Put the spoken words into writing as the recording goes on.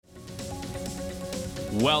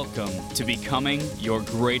Welcome to Becoming Your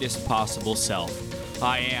Greatest Possible Self.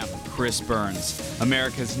 I am Chris Burns,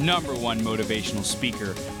 America's #1 motivational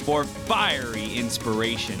speaker for fiery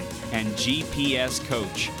inspiration and GPS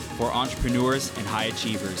coach for entrepreneurs and high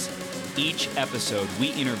achievers. Each episode,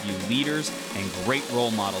 we interview leaders and great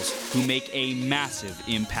role models who make a massive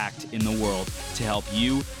impact in the world to help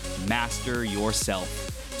you master yourself,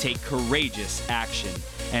 take courageous action,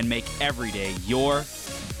 and make every day your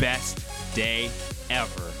best day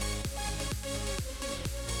ever.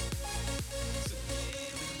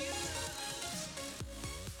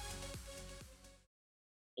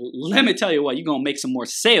 Let me tell you what, you're going to make some more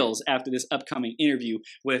sales after this upcoming interview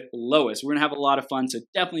with Lois. We're going to have a lot of fun, so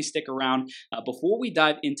definitely stick around. Before we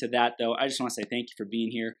dive into that, though, I just want to say thank you for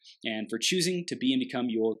being here and for choosing to be and become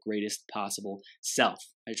your greatest possible self.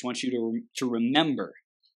 I just want you to remember,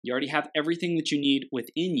 you already have everything that you need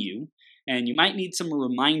within you, and you might need some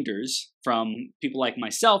reminders from people like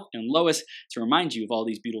myself and Lois to remind you of all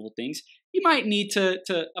these beautiful things. You might need to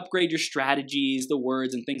upgrade your strategies, the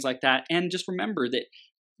words, and things like that, and just remember that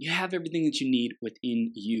you have everything that you need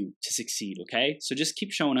within you to succeed, okay? So just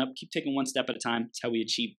keep showing up, keep taking one step at a time. That's how we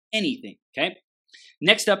achieve anything, okay?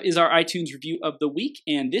 Next up is our iTunes review of the week,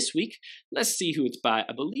 and this week, let's see who it's by.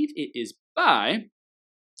 I believe it is by,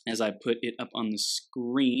 as I put it up on the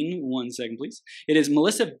screen, 1 second please. It is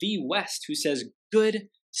Melissa V. West who says, "Good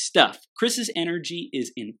stuff. Chris's energy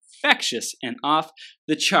is infectious and off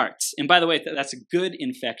the charts." And by the way, that's a good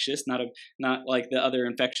infectious, not like the other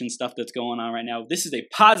infection stuff that's going on right now. This is a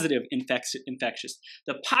positive infectious.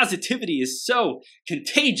 The positivity is so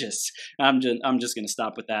contagious. I'm just going to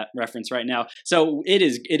stop with that reference right now. So it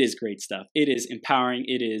is great stuff. It is empowering.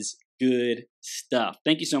 It is good stuff.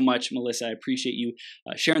 Thank you so much, Melissa. I appreciate you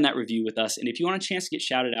sharing that review with us. And if you want a chance to get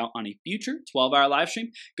shouted out on a future 12-hour live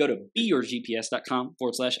stream, go to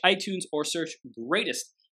beyourgps.com/iTunes or search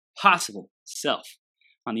Greatest Possible Self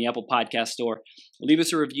on the Apple Podcast Store. Leave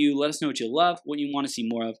us a review. Let us know what you love, what you want to see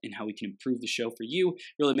more of, and how we can improve the show for you. It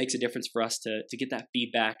really makes a difference for us to get that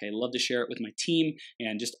feedback. I love to share it with my team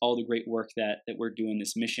and just all the great work that we're doing.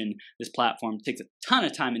 This mission, this platform takes a ton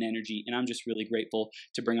of time and energy, and I'm just really grateful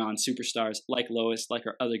to bring on superstars like Lois, like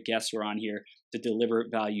our other guests who are on here to deliver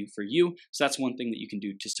value for you. So that's one thing that you can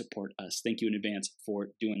do to support us. Thank you in advance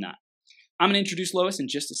for doing that. I'm going to introduce Lois in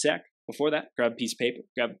just a sec. Before that, grab a piece of paper,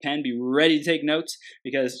 grab a pen, be ready to take notes,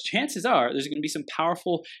 because chances are there's going to be some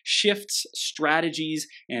powerful shifts, strategies,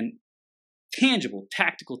 and tangible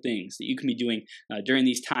tactical things that you can be doing during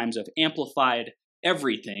these times of amplified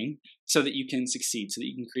everything so that you can succeed, so that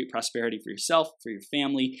you can create prosperity for yourself, for your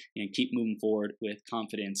family, and keep moving forward with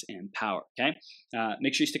confidence and power, okay?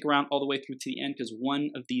 Make sure you stick around all the way through to the end, because one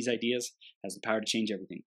of these ideas has the power to change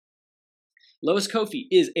everything. Lois Kofi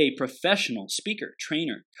is a professional speaker,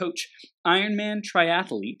 trainer, coach, Ironman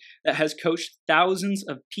triathlete that has coached thousands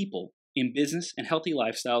of people in business and healthy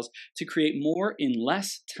lifestyles to create more in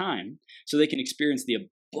less time so they can experience the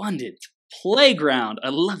abundant playground. I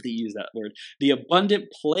love to use that word. The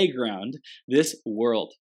abundant playground this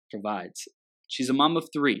world provides. She's a mom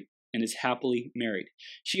of 3 and is happily married.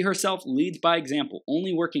 She herself leads by example,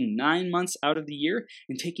 only working 9 months out of the year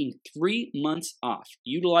and taking 3 months off,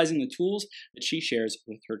 utilizing the tools that she shares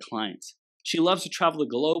with her clients. She loves to travel the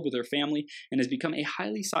globe with her family and has become a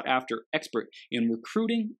highly sought after expert in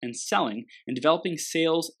recruiting and selling and developing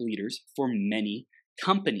sales leaders for many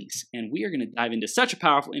companies. And we are going to dive into such a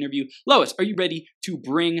powerful interview. Lois, are you ready to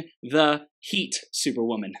bring the heat,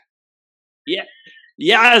 Superwoman? Yeah.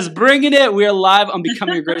 Yes, bringing it. We are live on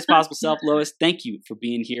Becoming Your Greatest Possible Self. Lois, thank you for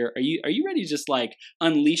being here. Are you ready to just like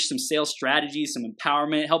unleash some sales strategies, some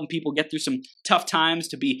empowerment, helping people get through some tough times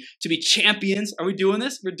to be champions? Are we doing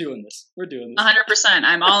this? We're doing this. 100%.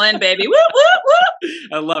 I'm all in, baby. Woo, woo, woo.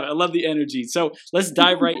 I love it. I love the energy. So let's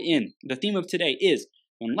dive right in. The theme of today is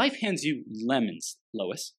when life hands you lemons,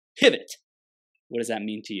 Lois, pivot. What does that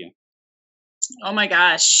mean to you? Oh my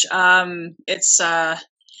gosh.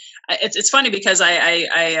 It's funny because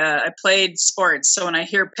I played sports, so when I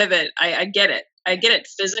hear pivot, I get it. I get it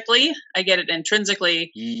physically. I get it intrinsically.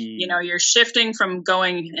 You know, you're shifting from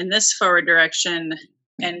going in this forward direction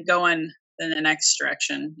and going in the next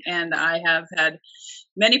direction. And I have had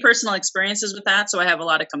many personal experiences with that. So I have a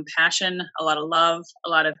lot of compassion, a lot of love, a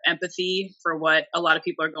lot of empathy for what a lot of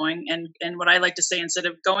people are going. And what I like to say, instead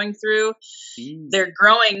of going through, they're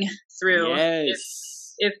growing through.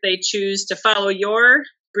 Yes. If they choose to follow your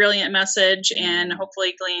brilliant message and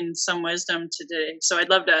hopefully glean some wisdom today. So I'd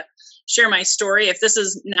love to share my story. If this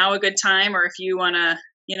is now a good time, or if you want to,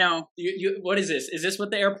 what is this? Is this what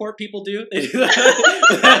the airport people do?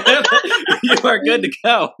 You are good to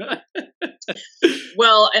go.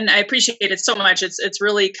 Well, and I appreciate it so much. It's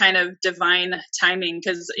really kind of divine timing,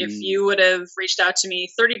 because if you would have reached out to me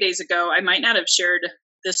 30 days ago, I might not have shared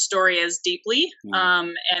this story as deeply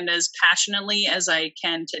and as passionately as I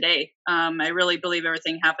can today. I really believe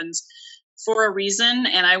everything happens for a reason,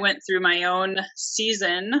 and I went through my own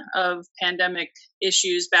season of pandemic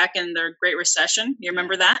issues back in the Great Recession. You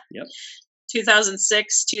remember that? Yep.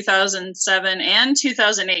 2006, 2007, and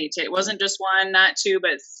 2008. It wasn't just one, not two,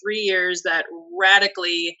 but 3 years that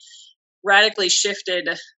radically shifted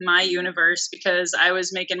my universe, because I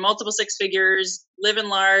was making multiple six figures, living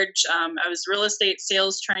large. I was a real estate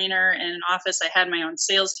sales trainer in an office. I had my own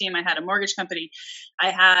sales team. I had a mortgage company.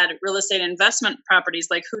 I had real estate investment properties.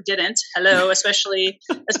 Like, who didn't? Hello, especially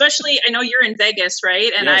I know you're in Vegas,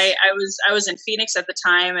 right? And yes. I was in Phoenix at the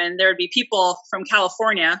time, and there would be people from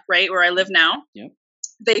California, right, where I live now. Yep.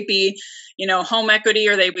 They'd be, home equity,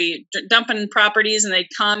 or they'd be dumping properties, and they'd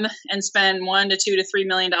come and spend $1 to $2 to $3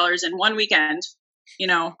 million in one weekend,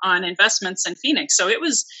 on investments in Phoenix. So it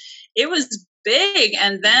was big.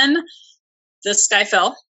 And then the sky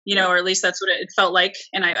fell, or at least that's what it felt like.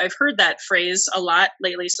 And I've heard that phrase a lot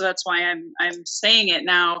lately. So that's why I'm saying it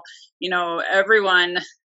now. Everyone,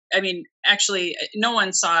 actually, no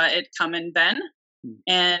one saw it coming then.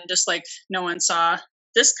 And just like no one saw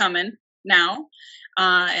this coming now.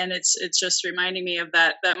 And it's just reminding me of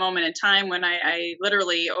that moment in time when I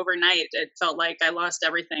literally overnight, it felt like I lost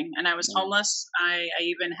everything, and I was homeless. I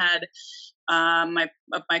even had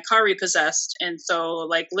my car repossessed. And so,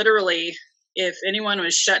 like, literally, if anyone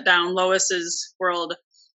was shut down, Lois's world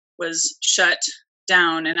was shut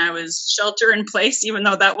down, and I was shelter in place, even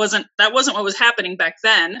though that wasn't what was happening back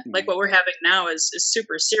then. Like, what we're having now is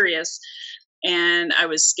super serious. And I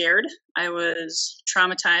was scared. I was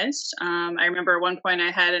traumatized. I remember at one point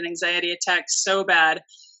I had an anxiety attack so bad,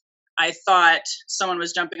 I thought someone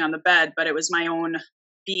was jumping on the bed, but it was my own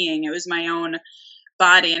being. It was my own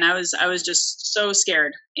body. And I was just so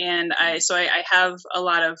scared. And I have a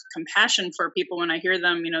lot of compassion for people when I hear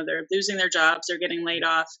them, they're losing their jobs, they're getting laid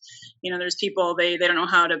off. There's people, they don't know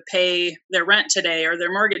how to pay their rent today or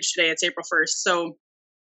their mortgage today. It's April 1st. So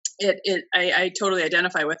I totally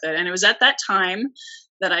identify with it. And it was at that time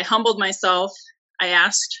that I humbled myself. I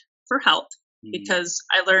asked for help because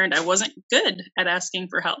I learned I wasn't good at asking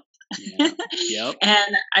for help. Yeah. Yep.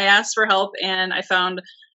 And I asked for help, and I found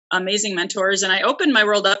amazing mentors, and I opened my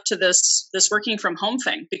world up to this working from home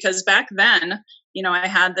thing, because back then, I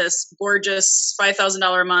had this gorgeous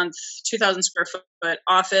 $5,000 a month, 2,000 square foot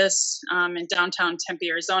office in downtown Tempe,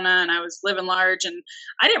 Arizona, and I was living large, and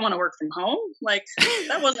I didn't want to work from home. Like,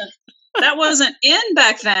 that wasn't in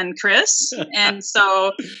back then, Chris. And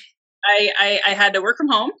so I had to work from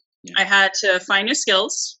home. Yeah. I had to find new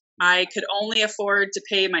skills. I could only afford to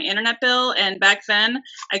pay my internet bill, and back then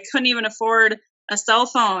I couldn't even afford a cell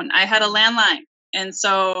phone. I had a landline. And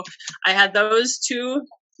so I had those two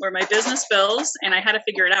were my business bills, and I had to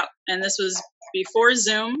figure it out. And this was before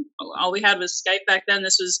Zoom. All we had was Skype back then.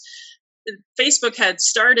 Facebook had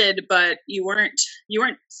started, but you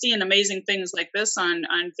weren't seeing amazing things like this on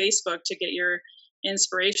Facebook to get your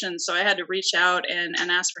inspiration. So I had to reach out and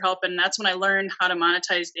ask for help. And that's when I learned how to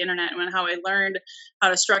monetize the internet, and how I learned how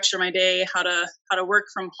to structure my day, how to work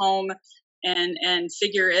from home and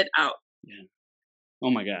figure it out. Yeah. Oh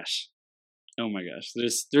my gosh.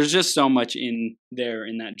 There's just so much in there,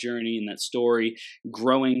 in that journey, in that story,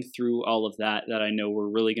 growing through all of that I know we're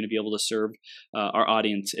really going to be able to serve our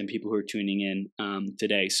audience and people who are tuning in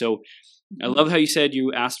today. So I love how you said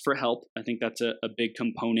you asked for help. I think that's a big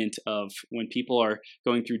component of when people are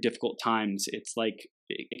going through difficult times. It's like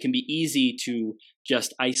it can be easy to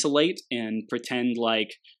just isolate and pretend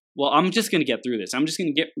like, well, I'm just going to get through this. I'm just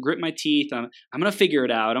going to grit my teeth. I'm going to figure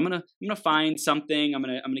it out. I'm going to find something. I'm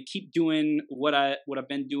going to keep doing what I've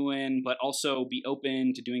been doing, but also be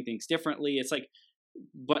open to doing things differently. It's like,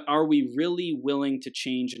 but are we really willing to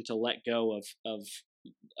change and to let go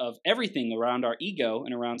of everything around our ego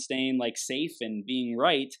and around staying like safe and being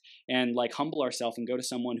right, and like humble ourselves and go to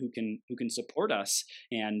someone who can support us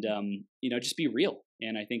and just be real?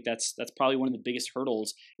 And I think that's probably one of the biggest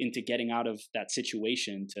hurdles into getting out of that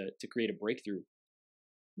situation to create a breakthrough.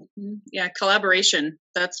 Yeah, collaboration.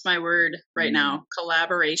 That's my word right now.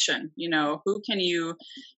 Collaboration. Who can you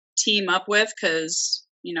team up with? Because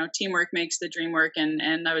teamwork makes the dream work.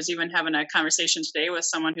 And I was even having a conversation today with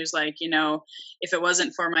someone who's like, if it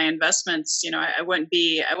wasn't for my investments, I wouldn't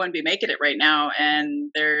be making it right now.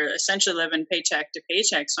 And they're essentially living paycheck to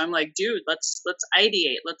paycheck. So I'm like, dude, let's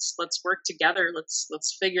ideate. Let's work together.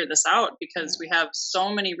 Let's figure this out, because we have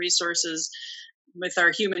so many resources with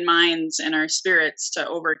our human minds and our spirits to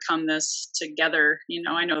overcome this together.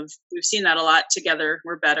 I know we've seen that a lot. Together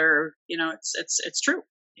we're better. It's true.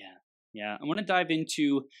 Yeah. I want to dive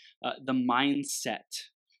into the mindset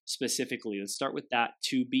specifically. Let's start with that,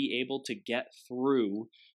 to be able to get through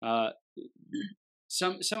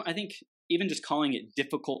some I think even just calling it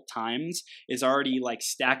difficult times is already like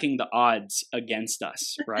stacking the odds against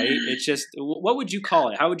us, right? It's just, what would you call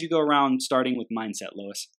it? How would you go around starting with mindset,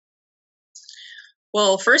 Lois?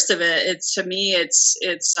 Well, first of it, it's definitely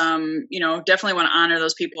want to honor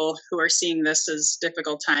those people who are seeing this as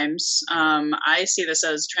difficult times. I see this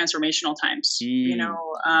as transformational times,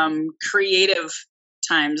 creative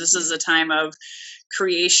times. This is a time of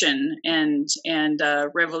creation and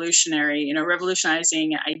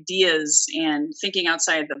revolutionizing ideas and thinking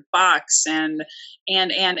outside the box and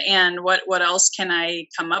what else can I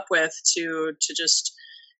come up with to just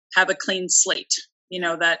have a clean slate.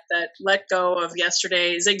 That let go of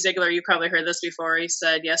yesterday. Zig Ziglar, you probably heard this before. He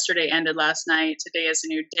said, yesterday ended last night. Today is a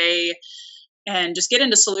new day. And just get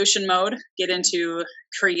into solution mode, get into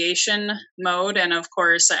creation mode. And of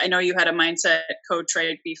course, I know you had a mindset coach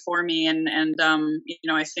right before me. And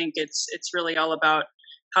I think it's really all about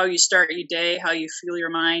how you start your day, how you feel your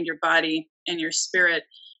mind, your body, and your spirit.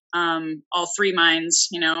 All three minds,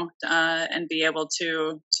 and be able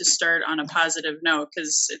to start on a positive note,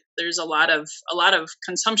 because there's a lot of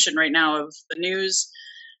consumption right now of the news,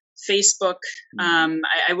 Facebook. I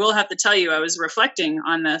will have to tell you, I was reflecting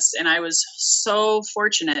on this, and I was so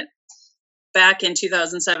fortunate. Back in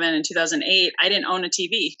 2007 and 2008, I didn't own a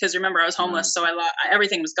TV because remember I was homeless, so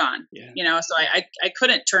everything was gone. So I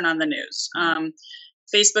couldn't turn on the news.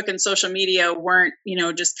 Facebook and social media weren't,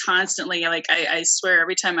 just constantly, like I swear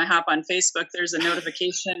every time I hop on Facebook, there's a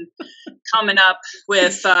notification coming up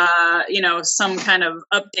with, some kind of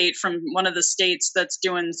update from one of the states that's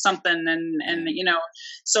doing something.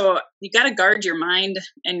 So you got to guard your mind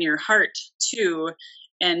and your heart too,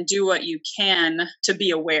 and do what you can to be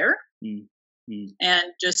aware and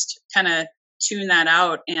just kind of tune that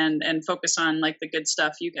out and focus on like the good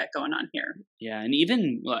stuff you got going on here. Yeah. And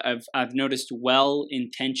even I've noticed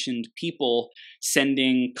well-intentioned people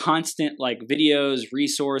sending constant like videos,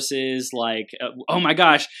 resources, like, oh my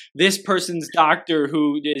gosh, this person's doctor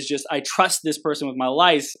who is just, I trust this person with my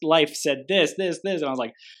life said this. And I was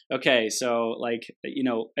like, okay, so like,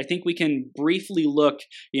 I think we can briefly look,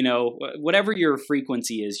 whatever your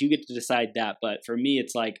frequency is, you get to decide that. But for me,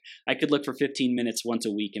 it's like, I could look for 15 minutes once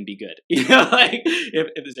a week and be good. Like if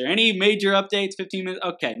is there any major updates, 15 minutes?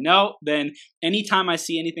 Okay, no, then anytime I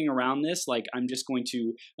see anything around this, like I'm just going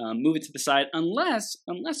to move it to the side unless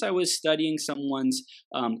I was studying someone's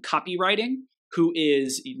copywriting who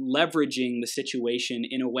is leveraging the situation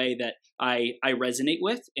in a way that I resonate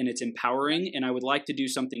with and it's empowering. And I would like to do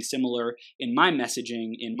something similar in my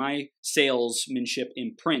messaging, in my salesmanship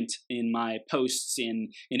in print, in my posts,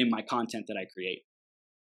 and in my content that I create.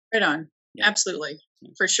 Right on. Yeah. Absolutely.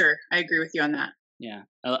 For sure. I agree with you on that. Yeah,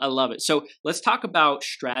 I love it. So let's talk about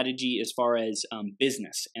strategy as far as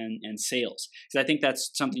business and sales, because I think that's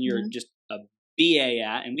something you're just a BA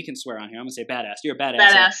at, and we can swear on here. I'm gonna say badass. You're a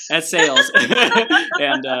badass. At sales.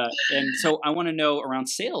 and so I want to know around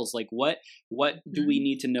sales, like what do we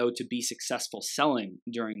need to know to be successful selling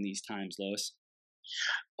during these times, Lois?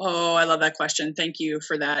 Oh, I love that question. Thank you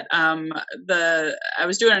for that. I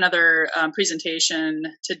was doing another presentation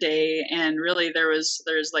today, and really there's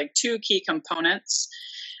like two key components,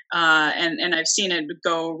 and I've seen it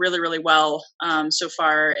go really, really well so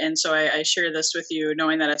far. And so I share this with you,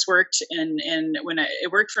 knowing that it's worked. And when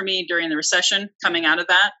it worked for me during the recession, coming out of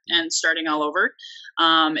that and starting all over,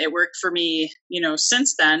 it worked for me,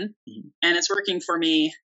 since then, and it's working for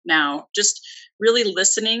me now. Just really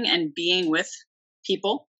listening and being with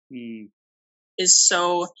people is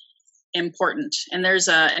so important. And there's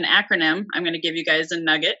an acronym. I'm going to give you guys a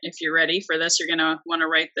nugget. If you're ready for this, you're going to want to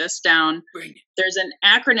write this down. There's an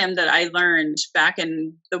acronym that I learned back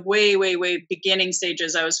in the way, way, way beginning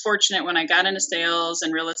stages. I was fortunate when I got into sales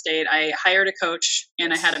and real estate. I hired a coach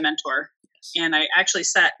and I had a mentor. And I actually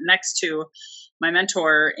sat next to my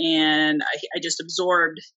mentor, and I just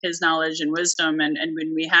absorbed his knowledge and wisdom. And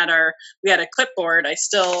when we had a clipboard, I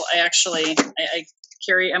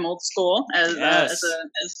carry. I'm old school as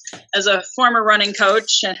a former running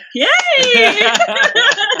coach. Yay!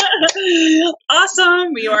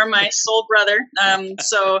 Awesome! You are my soul brother.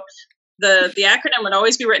 So the acronym would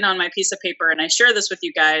always be written on my piece of paper, and I share this with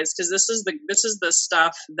you guys because this is the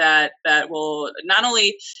stuff that will not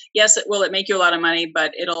only, yes, it will make you a lot of money,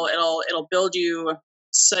 but it'll build you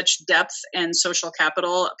such depth and social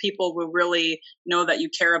capital. People will really know that you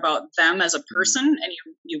care about them as a person, and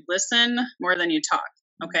you listen more than you talk.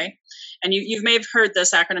 Okay. And you may have heard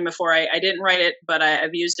this acronym before. I didn't write it, but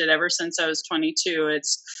I've used it ever since I was 22.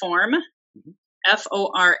 It's FORM,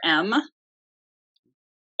 FORM.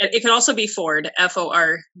 It could also be Ford,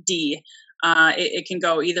 FORD. It can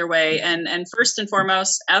go either way. And first and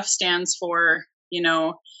foremost, F stands for,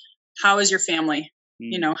 how is your family?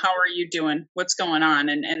 How are you doing? What's going on?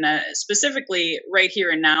 And specifically right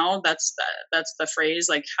here and now, that's the phrase,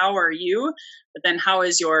 like, how are you? But then how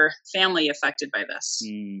is your family affected by this?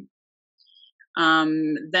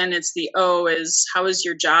 Then it's the O is, how is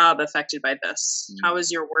your job affected by this? How is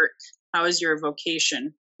your work? How is your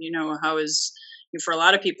vocation? How is, for a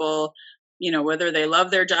lot of people, whether they love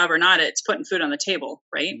their job or not, it's putting food on the table,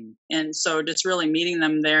 right? And so just really meeting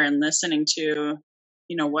them there and listening to,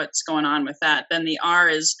 what's going on with that. Then the R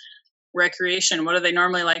is recreation. What do they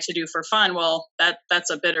normally like to do for fun? Well, that's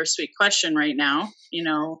a bittersweet question right now.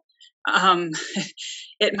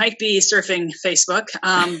 It might be surfing Facebook,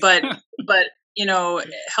 but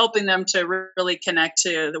helping them to really connect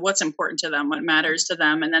to what's important to them, what matters to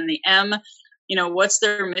them. And then the M, what's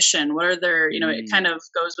their mission? What are their, it kind of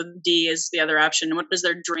goes with D is the other option. What is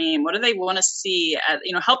their dream? What do they want to see?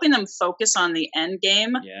 Helping them focus on the end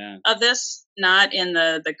game of this, not in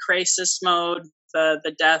the crisis mode,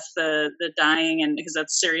 the death, the dying, and because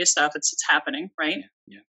that's serious stuff. It's happening, right?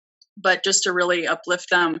 Yeah. But just to really uplift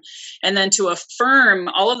them, and then to affirm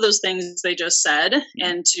all of those things they just said,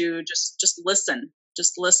 and to just listen,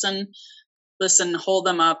 hold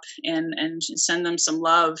them up, and send them some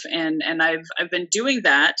love. And I've been doing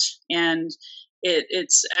that, and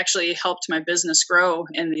it's actually helped my business grow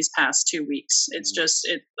in these past 2 weeks. It's just,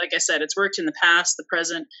 like I said, it's worked in the past, the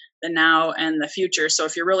present, the now, and the future. So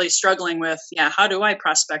if you're really struggling with, how do I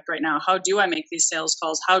prospect right now? How do I make these sales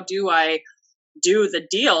calls? How do I do the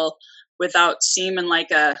deal without seeming like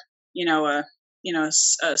a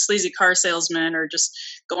sleazy car salesman or just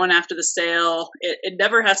going after the sale? It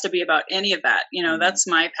never has to be about any of that. That's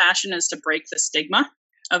my passion, is to break the stigma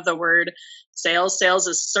of the word sales. Sales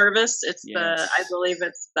is service. It's I believe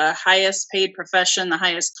it's the highest paid profession, the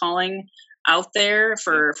highest calling out there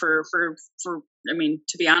for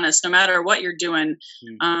to be honest, no matter what you're doing,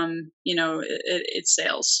 it's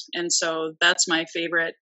sales. And so that's my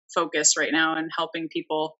favorite focus right now, and helping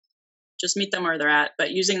people just meet them where they're at.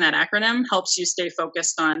 But using that acronym helps you stay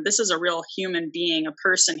focused on, this is a real human being, a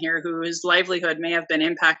person here whose livelihood may have been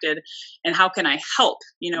impacted, and how can I help?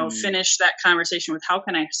 Finish that conversation with, how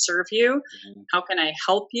can I serve you? How can I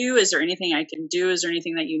help you? Is there anything I can do? Is there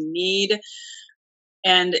anything that you need?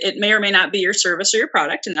 And it may or may not be your service or your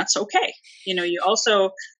product, and that's okay. You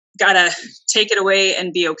also got to take it away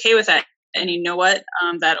and be okay with that. And you know what?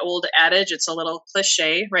 That old adage, it's a little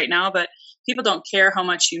cliche right now, but people don't care how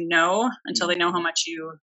much you know until they know how much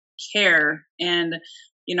you care. And,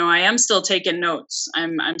 I am still taking notes.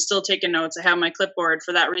 I'm still taking notes. I have my clipboard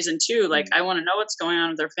for that reason too. Like, I want to know what's going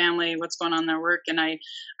on with their family, what's going on in their work. And I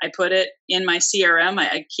put it in my CRM.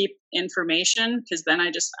 I keep information, because then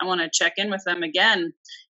I want to check in with them again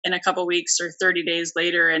in a couple weeks or 30 days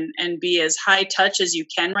later, and be as high touch as you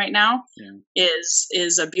can right now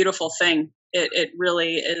is a beautiful thing. It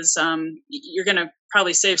really is. You're going to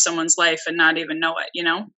probably save someone's life and not even know it,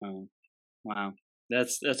 Oh, wow.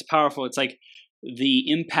 That's powerful. It's like the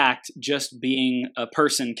impact just being a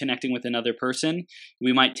person connecting with another person.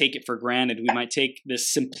 We might take it for granted. We might take the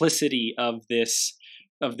simplicity of this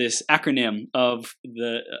acronym, of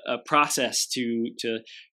the process to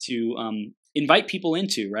invite people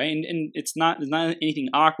into, right? And it's not anything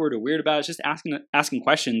awkward or weird about it. It's just asking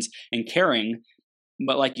questions and caring.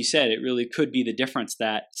 But like you said, it really could be the difference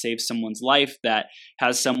that saves someone's life, that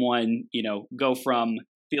has someone, go from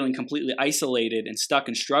feeling completely isolated and stuck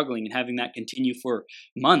and struggling, and having that continue for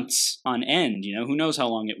months on end. Who knows how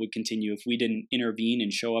long it would continue if we didn't intervene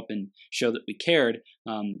and show up and show that we cared.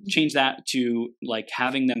 Change that to like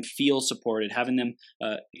having them feel supported, having them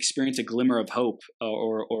experience a glimmer of hope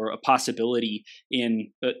or a possibility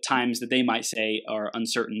in times that they might say are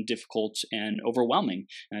uncertain, difficult, and overwhelming.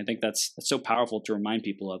 And I think that's so powerful to remind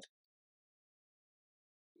people of.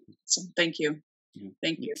 So, thank you.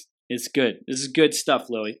 Thank you. It's good. This is good stuff,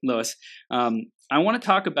 Lois. I want to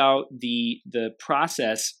talk about the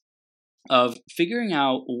process of figuring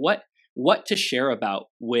out what to share about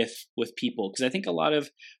with people, because I think a lot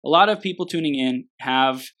of people tuning in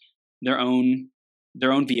have their own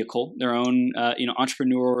vehicle, their own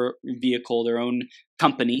entrepreneur vehicle, their own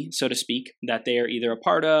company, so to speak, that they are either a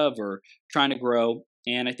part of or trying to grow.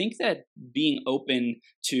 And I think that being open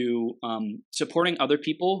to supporting other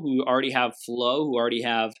people who already have flow, who already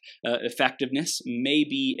have effectiveness, may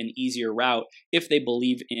be an easier route if they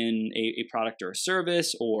believe in a product or a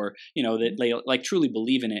service, or that they like truly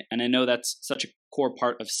believe in it. And I know that's such a core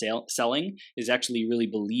part of selling, is actually really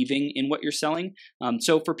believing in what you're selling.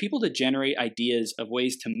 So for people to generate ideas of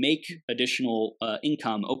ways to make additional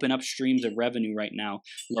income, open up streams of revenue right now,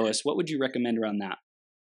 Lois, what would you recommend around that?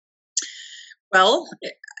 Well,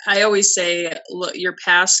 I always say, look, your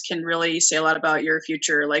past can really say a lot about your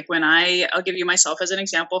future. Like I'll give you myself as an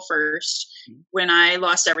example first. When I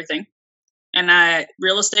lost everything, and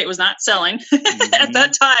real estate was not selling at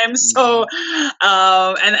that time. So,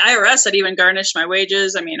 and IRS had even garnished my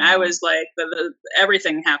wages. I mean, I was like,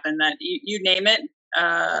 everything happened that you name it.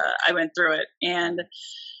 I went through it. And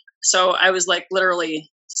so I was like literally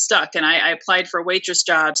stuck, and I applied for waitress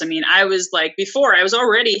jobs. I mean, I was like, before I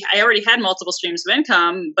already had multiple streams of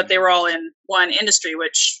income, but they were all in one industry,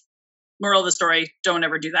 which, moral of the story, don't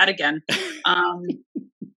ever do that again.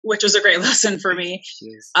 Which was a great lesson for me.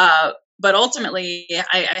 Yes. But ultimately,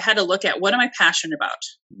 I had to look at, what am I passionate about?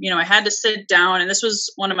 I had to sit down, and this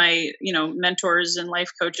was one of my, mentors and life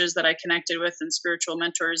coaches that I connected with, and spiritual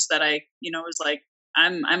mentors that I, was like,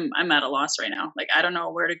 I'm at a loss right now. Like, I don't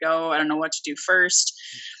know where to go. I don't know what to do first.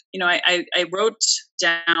 I wrote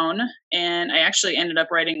down, and I actually ended up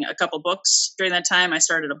writing a couple books during that time. I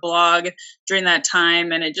started a blog during that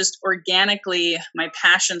time, and it just organically, my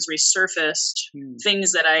passions resurfaced,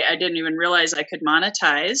 things that I didn't even realize I could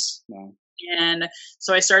monetize. Wow. And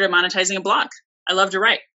so I started monetizing a blog. I love to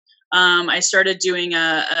write. I started doing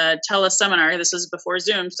a teleseminar. This was before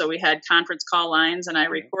Zoom. So we had conference call lines, and I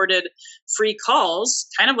recorded free calls,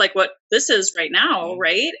 kind of like what this is right now.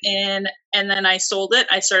 Right. And then I sold it.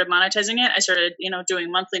 I started monetizing it. I started,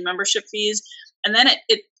 doing monthly membership fees. And then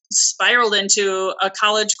it spiraled into a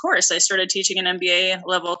college course. I started teaching an MBA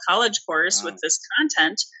level college course with this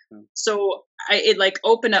content. So it like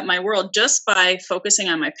opened up my world just by focusing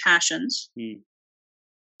on my passions.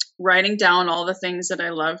 Writing down all the things that I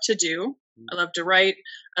love to do. I love to write.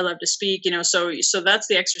 I love to speak, so that's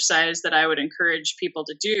the exercise that I would encourage people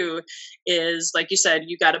to do, is, like you said,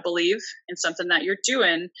 you got to believe in something that you're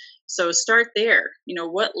doing. So start there.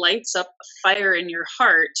 What lights up a fire in your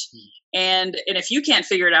heart? And if you can't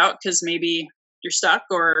figure it out, because maybe you're stuck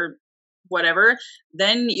or whatever,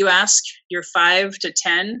 then you ask your 5 to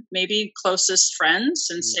 10, maybe closest friends,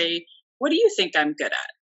 and say, what do you think I'm good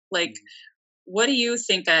at? Like, what do you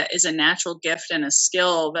think is a natural gift and a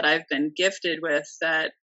skill that I've been gifted with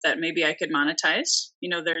that maybe I could monetize?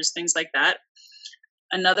 There's things like that.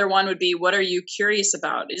 Another one would be, what are you curious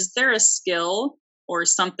about? Is there a skill or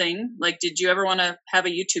something? Like, did you ever want to have a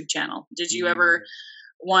YouTube channel? Did you ever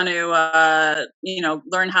want to,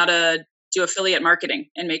 learn how to do affiliate marketing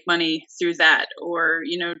and make money through that? Or,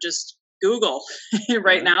 just Google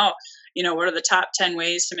right now. What are the top 10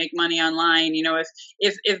 ways to make money online?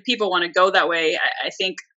 If people want to go that way, I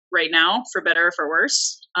think right now, for better or for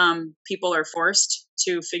worse, people are forced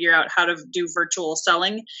to figure out how to do virtual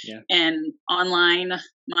selling and online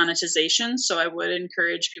monetization. So I would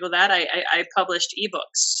encourage people that I published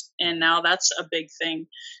ebooks, and now that's a big thing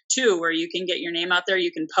too, where you can get your name out there.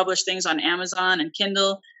 You can publish things on Amazon and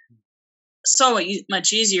Kindle. So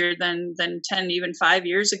much easier than 10, even 5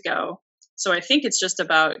 years ago. So I think it's just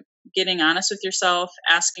about getting honest with yourself,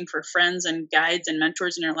 asking for friends and guides and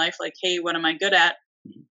mentors in your life, like, hey, what am I good at?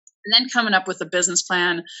 And then coming up with a business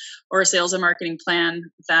plan or a sales and marketing plan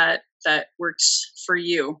that works for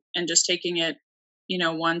you, and just taking it,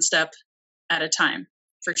 one step at a time,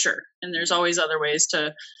 for sure. And there's always other ways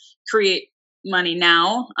to create money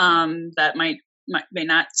now that may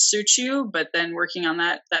not suit you, but then working on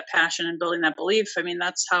that passion and building that belief. I mean,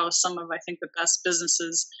 that's how some of, I think, the best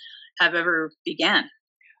businesses have ever began.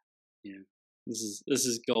 Yeah, this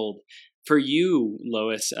is gold. For you,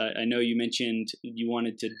 Lois, I know you mentioned you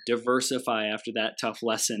wanted to diversify after that tough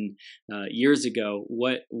lesson years ago.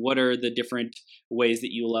 What are the different ways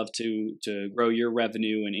that you love to grow your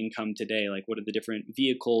revenue and income today? Like, what are the different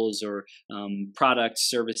vehicles or products,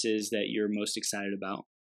 services that you're most excited about?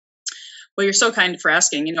 Well, you're so kind for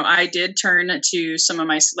asking. I did turn to some of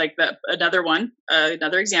my,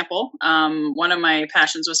 another example. One of my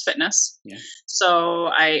passions was fitness. Yeah. So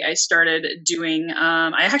I started doing,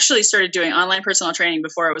 I actually started doing online personal training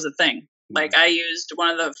before it was a thing. Like, I used one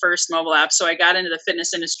of the first mobile apps. So I got into the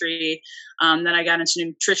fitness industry. Then I got into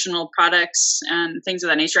nutritional products and things of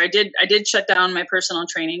that nature. I did shut down my personal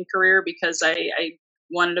training career because I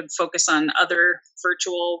wanted to focus on other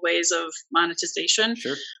virtual ways of monetization.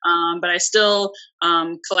 Sure. But I still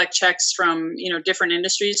collect checks from, different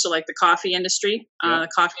industries. So like the coffee industry. The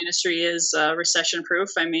coffee industry is recession proof.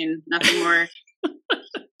 I mean, nothing more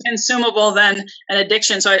consumable than an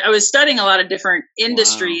addiction. So I was studying a lot of different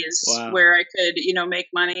industries where I could, make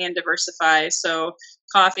money and diversify. So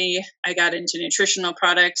coffee, I got into nutritional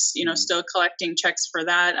products, still collecting checks for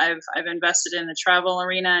that. I've invested in the travel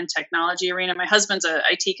arena and technology arena. My husband's a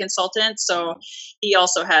IT consultant, so he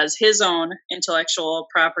also has his own intellectual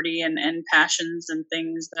property and passions and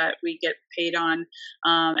things that we get paid on.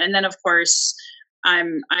 And then of course,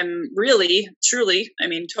 I'm really, truly,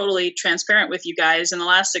 totally transparent with you guys. In the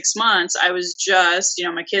last 6 months, I was just,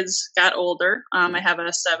 my kids got older. I have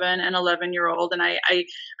a 7 and 11-year-old, and I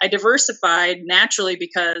diversified naturally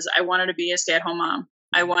because I wanted to be a stay-at-home mom.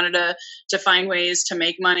 I wanted to find ways to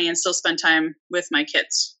make money and still spend time with my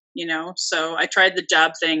kids, so I tried the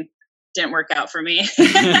job thing. Didn't work out for me.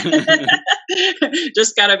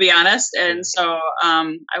 Just got to be honest. And so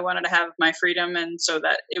I wanted to have my freedom. And so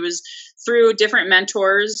that it was through different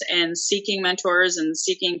mentors and seeking mentors and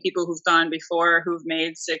seeking people who've gone before, who've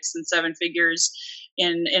made 6 and 7 figures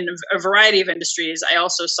in a variety of industries. I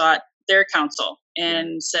also sought their counsel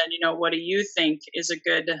and said, what do you think is a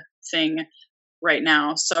good thing right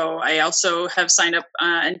now? So I also have signed up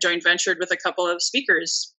and joint ventured with a couple of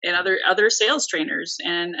speakers and other sales trainers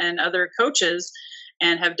and other coaches,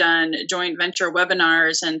 and have done joint venture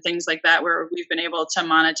webinars and things like that, where we've been able to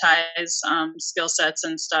monetize skill sets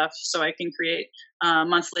and stuff, so I can create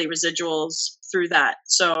monthly residuals through that.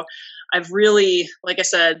 So I've really, like I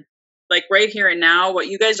said, like right here and now, what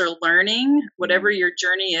you guys are learning, whatever your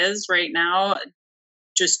journey is right now,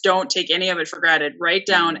 just don't take any of it for granted. Write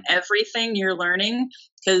down everything you're learning,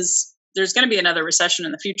 because there's going to be another recession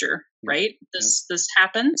in the future, right? This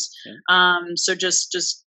happens. So just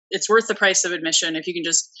it's worth the price of admission if you can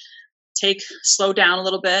just slow down a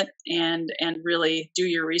little bit and really do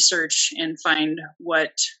your research and find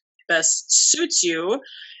what best suits you.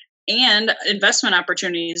 And investment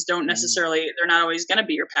opportunities don't necessarily, they're not always going to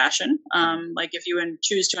be your passion. Like if you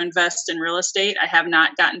choose to invest in real estate, I have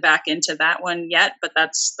not gotten back into that one yet, but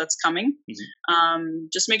that's coming.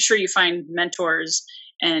 Just make sure you find mentors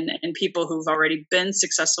and people who've already been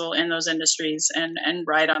successful in those industries and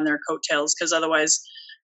ride on their coattails, because otherwise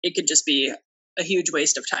it could just be a huge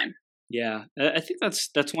waste of time. Yeah, I think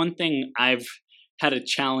that's one thing I've had a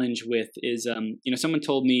challenge with is, someone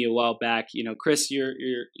told me a while back, Chris, you're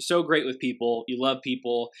so great with people, you love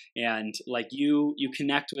people, and like you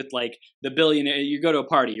connect with like the billionaire. You go to a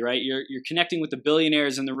party, right? You're connecting with the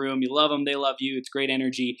billionaires in the room. You love them, they love you. It's great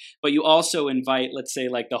energy. But you also invite, let's say,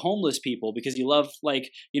 like the homeless people, because you love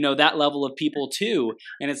that level of people too.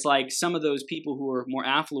 And it's like some of those people who are more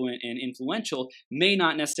affluent and influential may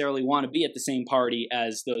not necessarily want to be at the same party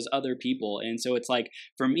as those other people. And so it's like,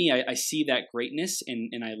 for me, I see that greatness.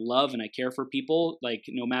 And I love and I care for people, like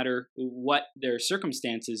no matter what their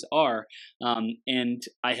circumstances are. And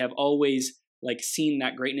I have always like seen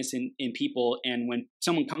that greatness in people. And when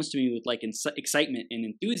someone comes to me with like excitement and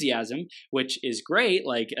enthusiasm, which is great,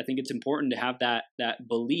 like I think it's important to have that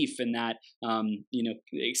belief and that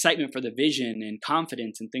excitement for the vision and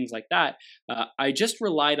confidence and things like that. I just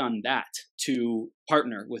relied on that to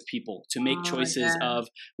partner with people, to make choices of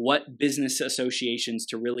what business associations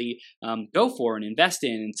to really go for and invest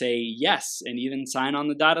in and say yes, and even sign on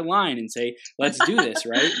the dotted line and say, let's do this,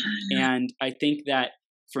 right? And I think that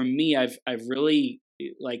for me, I've really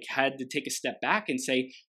like had to take a step back and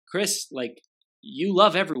say, Chris, like you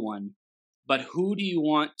love everyone, but who do you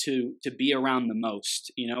want to be around the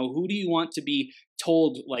most? Who do you want to be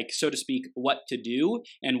told, like, so to speak, what to do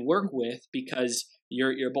and work with, because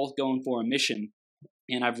you're both going for a mission.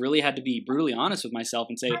 And I've really had to be brutally honest with myself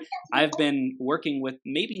and say, I've been working with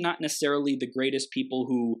maybe not necessarily the greatest people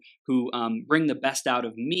who bring the best out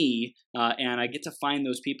of me. And I get to find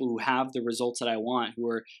those people who have the results that I want, who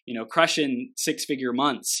are, crushing 6-figure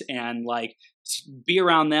months, and like be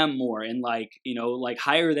around them more and like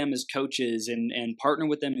hire them as coaches and partner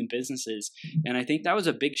with them in businesses. And I think that was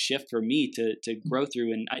a big shift for me to grow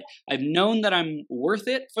through. And I've known that I'm worth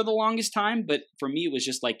it for the longest time, but for me, it was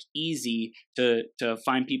just like easy to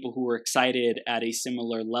find people who were excited at a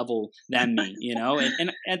similar level than me,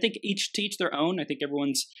 and I think each to each their own. I think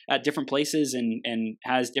everyone's at different places and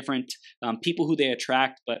has different people who they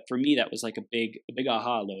attract. But for me, that was like a big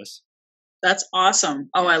aha, Lois. That's awesome.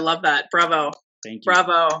 Oh, I love that. Bravo. Thank you.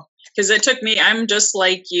 Bravo. because it took me, I'm just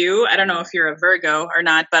like you. I don't know if you're a Virgo or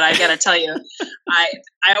not, but I got to tell you,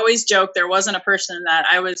 I always joke there wasn't a person that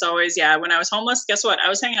I was always, when I was homeless, guess what? I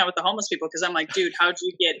was hanging out with the homeless people because I'm like, dude, how'd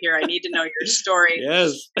you get here? I need to know your story.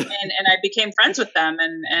 Yes. and I became friends with them.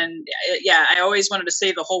 And I always wanted to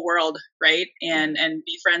save the whole world, right? And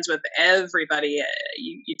be friends with everybody.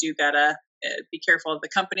 You do gotta be careful of the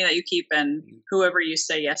company that you keep and whoever you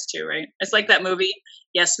say yes to, right? It's like that movie,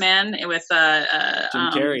 Yes Man, with Jim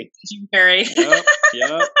Carrey. Jim Carrey.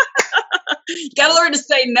 Yep. You gotta learn to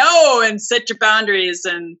say no and set your boundaries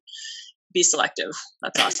and be selective.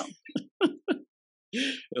 That's awesome.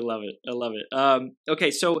 I love it. Okay,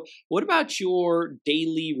 so what about your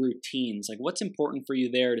daily routines? Like, what's important for you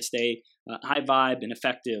there to stay high vibe and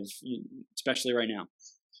effective, especially right now?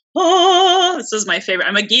 Oh, this is my favorite.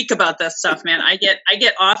 I'm a geek about this stuff, man. I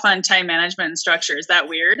get off on time management and structure. Is that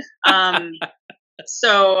weird?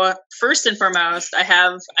 So first and foremost,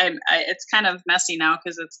 it's kind of messy now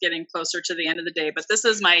because it's getting closer to the end of the day, but this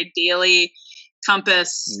is my daily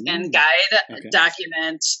compass and guide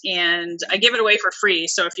document, and I give it away for free.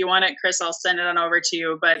 So if you want it, Chris, I'll send it on over to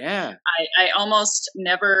you. But I almost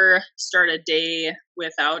never start a day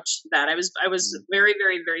without that. I was very,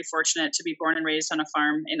 very, very fortunate to be born and raised on a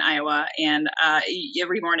farm in Iowa, and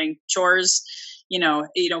every morning chores,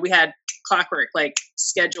 we had clockwork, like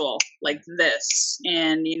schedule like this.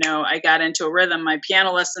 And, I got into a rhythm, my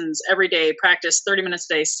piano lessons every day, practice 30 minutes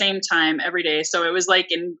a day, same time every day. So it was like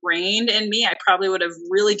ingrained in me. I probably would have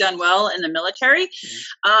really done well in the military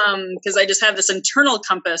because I just have this internal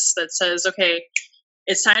compass that says, okay,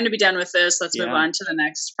 it's time to be done with this. Let's move on to the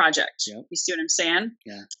next project. Yep. You see what I'm saying?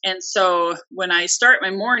 Yeah. And so when I start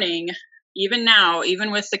my morning, even now,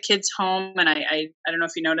 even with the kids home, and I don't know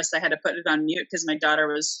if you noticed, I had to put it on mute because my daughter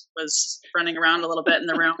was running around a little bit in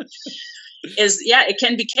the room. It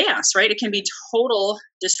can be chaos, right? It can be total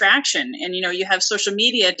distraction. And, you have social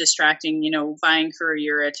media distracting, vying for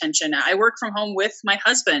your attention. I work from home with my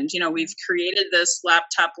husband. We've created this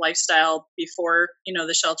laptop lifestyle before,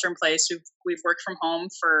 the shelter in place. We've worked from home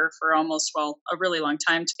for almost, a really long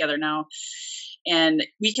time together now. And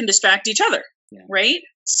we can distract each other, right?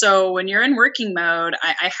 So when you're in working mode,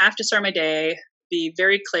 I have to start my day, be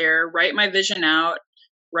very clear, write my vision out,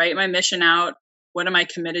 write my mission out. What am I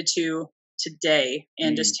committed to today?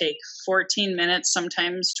 And just take 14 minutes,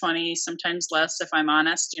 sometimes 20, sometimes less, if I'm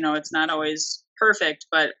honest. It's not always perfect,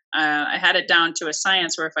 but I had it down to a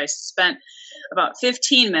science where if I spent about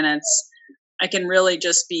 15 minutes, I can really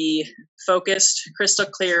just be focused, crystal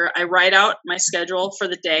clear. I write out my schedule for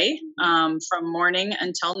the day from morning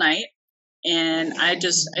until night. And I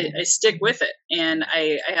stick with it. And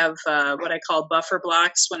I have what I call buffer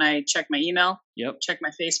blocks when I check my email, check my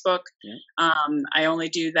Facebook. Yep. I only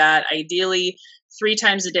do that ideally 3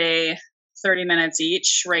 times a day, 30 minutes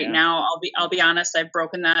each. Right now, I'll be honest, I've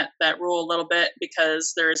broken that rule a little bit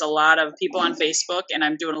because there's a lot of people on Facebook and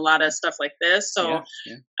I'm doing a lot of stuff like this. So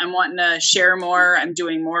I'm wanting to share more. I'm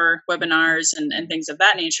doing more webinars and things of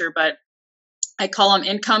that nature. But I call them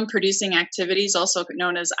income producing activities, also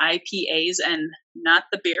known as IPAs, and not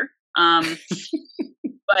the beer.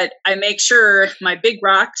 But I make sure my big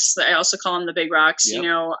rocks, I also call them the big rocks,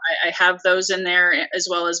 I have those in there, as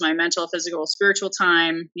well as my mental, physical, spiritual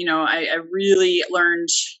time. I really learned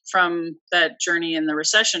from that journey in the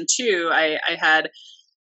recession too. I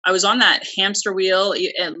was on that hamster wheel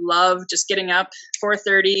and loved just getting up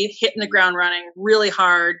 4:30, hitting the ground running really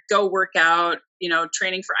hard, go work out,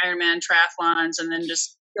 training for Ironman triathlons, and then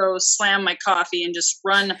just go slam my coffee and just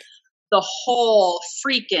run the whole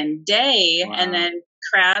freaking day and then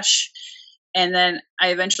crash. And then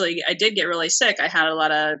I did get really sick. I had a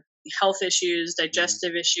lot of health issues,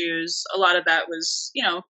 digestive issues. A lot of that was,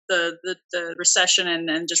 the recession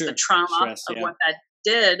and just the trauma of what that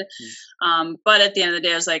did. But at the end of the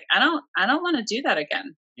day, I was like, I don't want to do that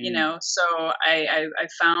again. So I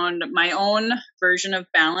found my own version of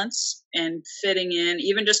balance and fitting in.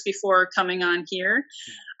 Even just before coming on here,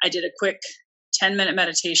 I did a quick 10-minute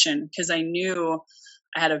meditation because I knew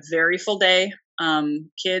I had a very full day.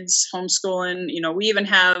 Kids, homeschooling, we even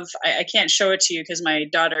have, I can't show it to you because my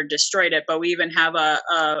daughter destroyed it, but we even have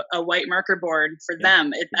a white marker board for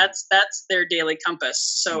them. That's their daily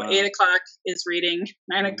compass. So 8 o'clock is reading,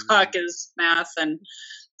 9 o'clock is math, and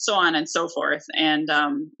so on and so forth. And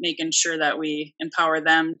making sure that we empower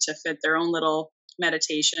them to fit their own little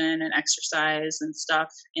meditation and exercise and stuff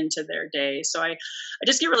into their day. So I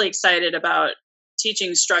just get really excited about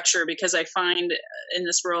teaching structure because I find in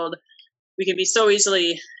this world, we can be so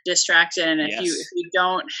easily distracted. And if you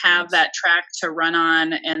don't have that track to run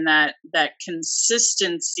on and that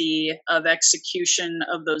consistency of execution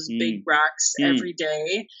of those big rocks every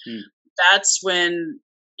day, that's when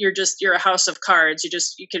you're a house of cards.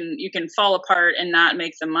 You can fall apart and not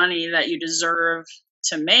make the money that you deserve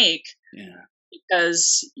to make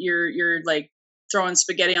because you're like throwing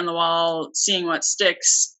spaghetti on the wall, seeing what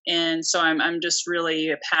sticks. And so I'm just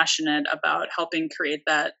really passionate about helping create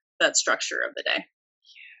that structure of the day.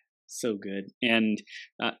 So good. And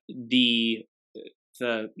the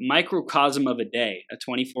microcosm of a day, a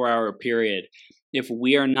 24-hour period, if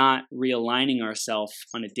we are not realigning ourselves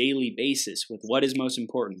on a daily basis with what is most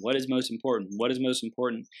important,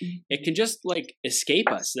 it can just like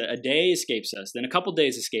escape us. A day escapes us, then a couple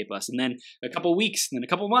days escape us, and then a couple weeks, and then a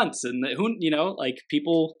couple months, and like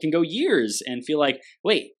people can go years and feel like,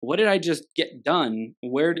 wait, what did I just get done?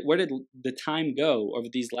 Where did the time go over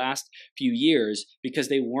these last few years? Because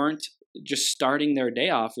they weren't just starting their day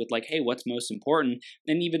off with like, hey, what's most important?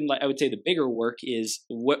 And even like, I would say the bigger work is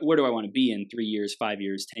where do I want to be in 3 years, 5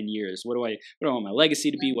 years, 10 years? What do I want my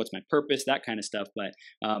legacy to be? What's my purpose? That kind of stuff. But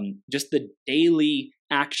just the daily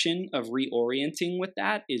action of reorienting with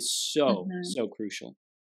that is so crucial.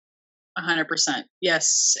 100%.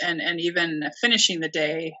 Yes. And even finishing the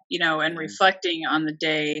day, and reflecting on the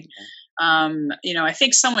day. I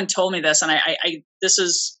think someone told me this, and I this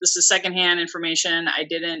is secondhand information. I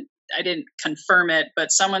didn't confirm it,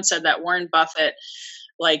 but someone said that Warren Buffett,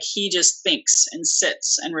 like, he just thinks and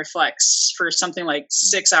sits and reflects for something like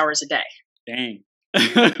 6 hours a day. Dang.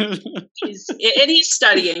 He's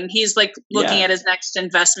studying. He's like looking at his next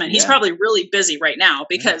investment. He's probably really busy right now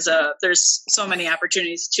because there's so many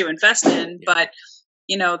opportunities to invest in. But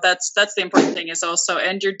that's the important thing, is also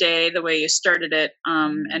end your day the way you started it,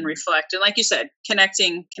 and reflect. And like you said,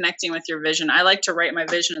 connecting with your vision. I like to write my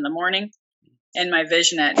vision in the morning and my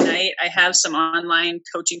vision at night. I have some online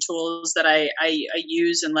coaching tools that I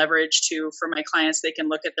use and leverage for my clients. They can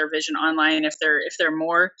look at their vision online if they're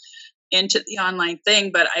more into the online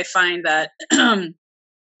thing. But I find that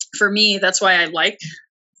for me, that's why I like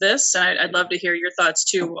this. And I'd love to hear your thoughts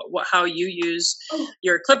too, how you use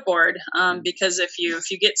your clipboard. Because if you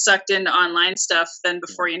get sucked into online stuff, then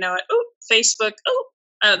before you know it, Facebook,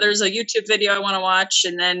 there's a YouTube video I want to watch.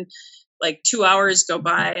 And then like 2 hours go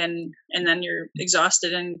by and then you're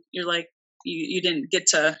exhausted and you're like, you didn't get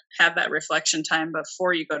to have that reflection time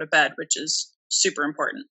before you go to bed, which is super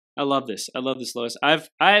important. I love this, Lois. I've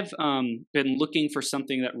been looking for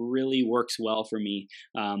something that really works well for me.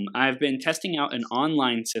 I've been testing out an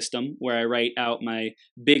online system where I write out my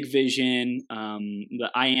big vision, the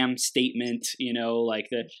I am statement, like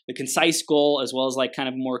the concise goal, as well as like kind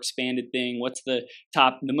of a more expanded thing. What's the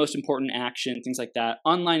most important action, things like that.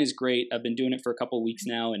 Online is great. I've been doing it for a couple of weeks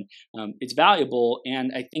now, and it's valuable.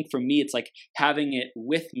 And I think for me, it's like having it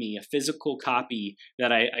with me, a physical copy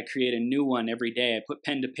that I create a new one every day. I put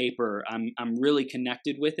pen to paper. I'm really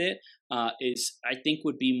connected with it. Is I think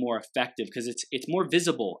would be more effective because it's more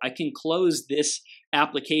visible. I can close this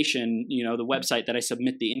application, the website that I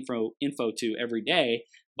submit the info to every day,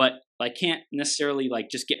 but I can't necessarily like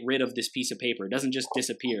just get rid of this piece of paper. It doesn't just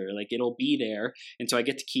disappear. Like, it'll be there, and so I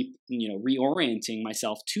get to keep reorienting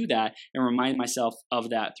myself to that and remind myself of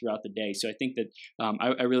that throughout the day. So I think that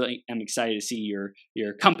I really am excited to see your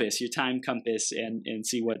compass, your time compass, and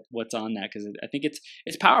see what's on that, because I think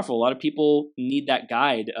it's powerful. A lot of people need that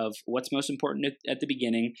guide of what's most important at the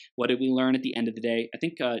beginning. What did we learn at the end of the day? I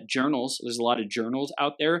think journals. There's a lot of journals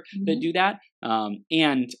out there that do that.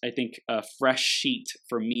 And I think a fresh sheet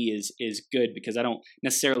for me is good, because I don't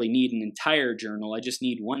necessarily need an entire journal. I just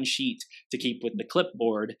need one sheet to keep with the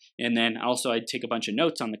clipboard. And then also I'd take a bunch of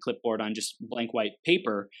notes on the clipboard on just blank white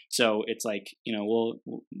paper. So it's like,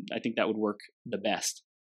 I think that would work the best.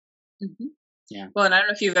 Mm-hmm. Yeah. Well, and I don't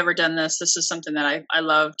know if you've ever done this. This is something that I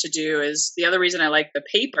love to do. Is the other reason I like the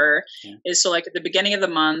paper is so like at the beginning of the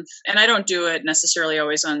month, and I don't do it necessarily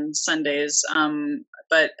always on Sundays,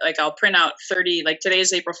 but like I'll print out 30, like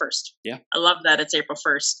today's April 1st. Yeah. I love that it's April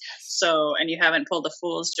 1st. So, and you haven't pulled a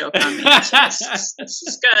fool's joke on me. This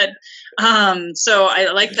is good. So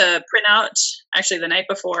I like to print out actually the night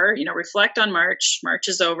before, reflect on March. March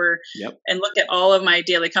is over. Yep. And look at all of my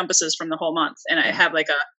daily compasses from the whole month. And I have like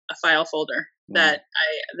a file folder that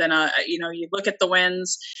you look at the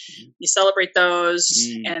wins, you celebrate those,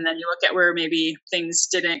 and then you look at where maybe things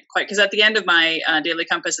didn't quite, because at the end of my daily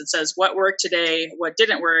compass, it says what worked today, what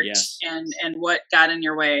didn't work, and what got in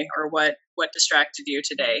your way, or what distracted you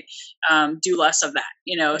today. Do less of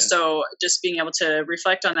that, So just being able to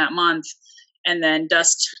reflect on that month and then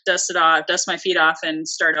dust it off, dust my feet off, and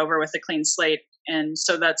start over with a clean slate And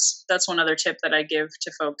so that's one other tip that I give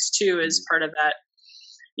to folks too, is part of that.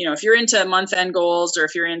 If you're into month end goals, or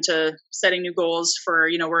if you're into setting new goals for,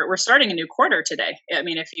 we're starting a new quarter today. I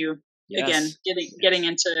mean, if you, again, getting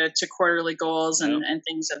into quarterly goals and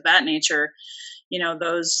things of that nature,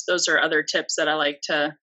 those are other tips that I like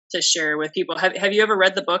to share with people. Have you ever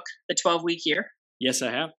read the book, The 12-Week Year? Yes, I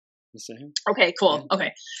have. Okay, cool. Yeah.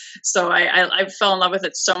 Okay. So I fell in love with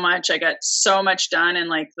it so much. I got so much done in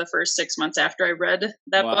like the first 6 months after I read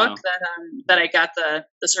that book that I got the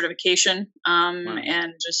certification,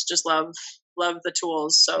 and just love the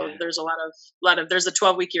tools. So there's a lot of there's a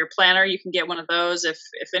 12-week year planner. You can get one of those if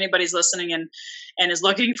anybody's listening and is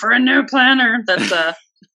looking for a new planner. That's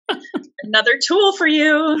another tool for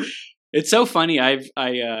you. It's so funny. I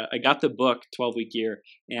got the book 12-Week Year,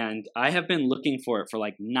 and I have been looking for it for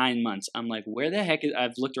like 9 months. I'm like, where the heck is?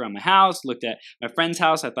 I've looked around my house, looked at my friend's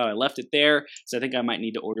house. I thought I left it there, so I think I might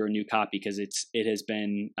need to order a new copy because I've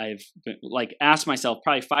been like asked myself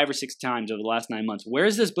probably 5 or 6 times over the last 9 months, where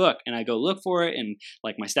is this book? And I go look for it and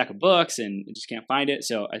like my stack of books, and I just can't find it.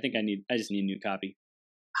 So I think I just need a new copy.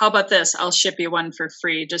 How about this? I'll ship you one for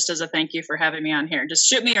free, just as a thank you for having me on here. Just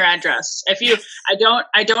shoot me your address. I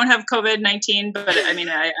don't have COVID-19, but I mean,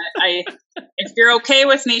 I if you're okay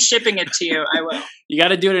with me shipping it to you, I will. You got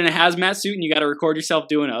to do it in a hazmat suit, and you got to record yourself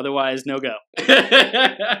doing it. Otherwise, no go.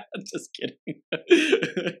 Just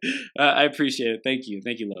kidding. I appreciate it. Thank you,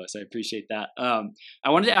 Lois. I appreciate that. I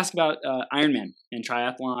wanted to ask about Ironman and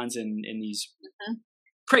triathlons and these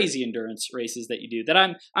crazy endurance races that you do that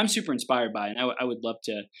I'm super inspired by, and I would love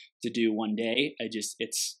to do one day.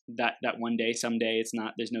 It's that one day, someday. It's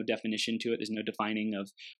not, there's no definition to it. There's no defining of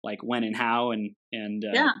like when and how and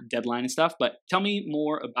deadline and stuff. But tell me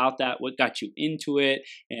more about that. What got you into it,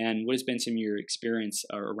 and what has been some of your experience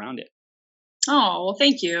around it? Oh, well,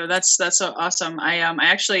 thank you. That's so awesome.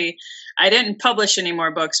 I didn't publish any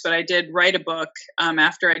more books, but I did write a book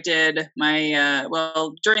after I did my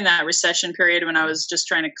during that recession period when I was just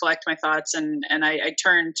trying to collect my thoughts, and I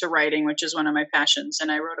turned to writing, which is one of my passions.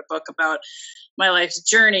 And I wrote a book about my life's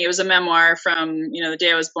journey. It was a memoir from the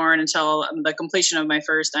day I was born until the completion of my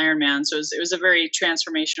first Ironman. So it was a very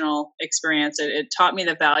transformational experience. It taught me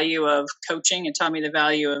the value of coaching. It taught me the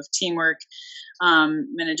value of teamwork. And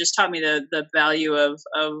it just taught me the value of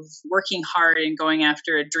working hard and going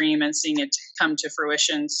after a dream and seeing it come to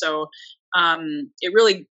fruition. So it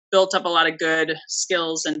really built up a lot of good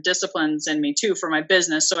skills and disciplines in me too for my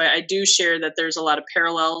business. So I do share that there's a lot of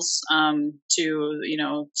parallels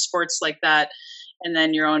to sports like that, and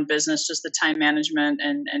then your own business, just the time management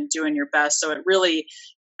and doing your best. So it really,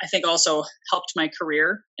 I think, also helped my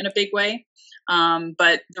career in a big way.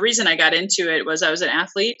 But the reason I got into it was I was an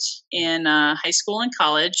athlete in high school and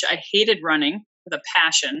college. I hated running with a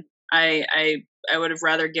passion. I would have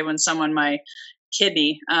rather given someone my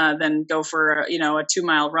kidney than go for a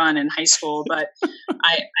 2-mile run in high school. But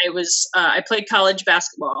I played college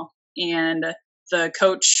basketball, and the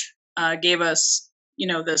coach gave us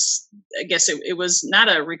this. I guess it was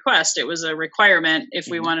not a request; it was a requirement. If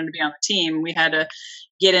we wanted to be on the team, we had to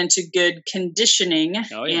get into good conditioning.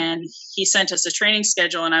 And he sent us a training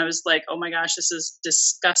schedule, and I was like, oh my gosh, this is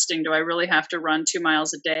disgusting. Do I really have to run 2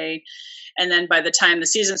 miles a day? And then by the time the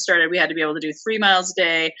season started, we had to be able to do 3 miles a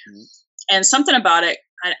day. And something about it,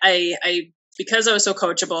 I because I was so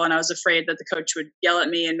coachable and I was afraid that the coach would yell at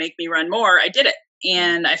me and make me run more, I did it.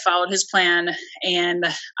 And I followed his plan. And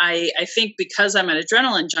I think because I'm an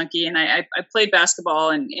adrenaline junkie, and I played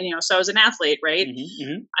basketball and so I was an athlete, right?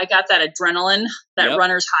 I got that adrenaline, that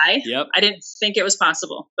runner's high. I didn't think it was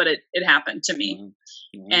possible, but it happened to me.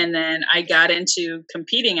 And then I got into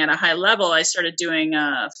competing at a high level. I started doing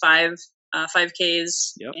 5Ks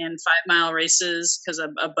and 5-mile races because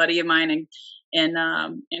a buddy of mine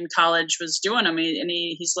in college was doing them. And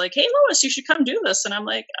he's like, hey, Lois, you should come do this. And I'm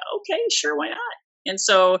like, okay, sure, why not? And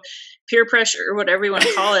so peer pressure, whatever you want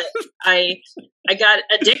to call it, I got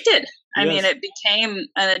addicted. I mean, it became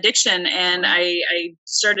an addiction, and I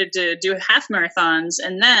started to do half marathons.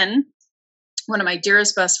 And then one of my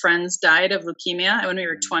dearest best friends died of leukemia when we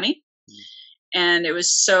were 20. And it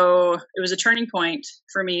was a turning point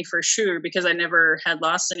for me for sure, because I never had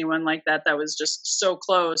lost anyone like that. That was just so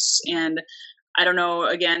close. And I don't know,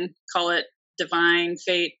 again, call it divine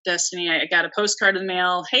fate, destiny. I got a postcard in the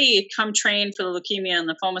mail. Hey, come train for the Leukemia and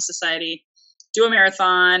Lymphoma Society. Do a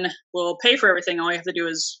marathon. We'll pay for everything. All you have to do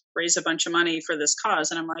is raise a bunch of money for this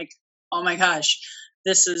cause. And I'm like, oh my gosh,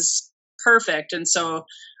 this is perfect. And so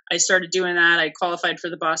I started doing that. I qualified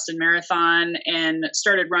for the Boston Marathon and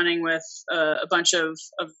started running with a bunch of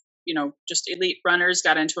just elite runners,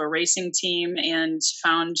 got into a racing team and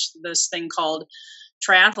found this thing called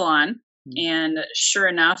triathlon. And sure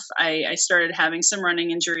enough, I started having some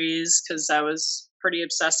running injuries because I was pretty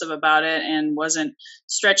obsessive about it and wasn't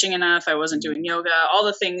stretching enough. I wasn't doing yoga, all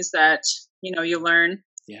the things that, you learn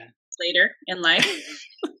later in life.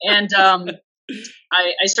 And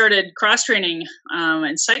I started cross training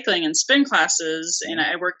and cycling and spin classes, and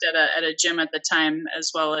I worked at a gym at the time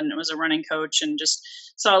as well, and was a running coach, and just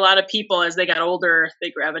saw a lot of people as they got older,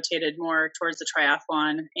 they gravitated more towards the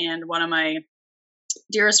triathlon. And one of my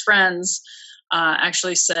dearest friends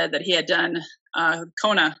actually said that he had done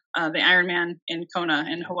Kona, the Ironman in Kona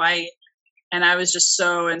in Hawaii, and I was just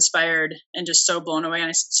so inspired and just so blown away. And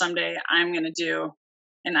I said, someday I'm going to do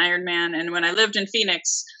an Ironman. And when I lived in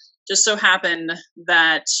Phoenix, just so happened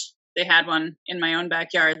that they had one in my own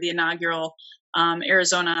backyard, the inaugural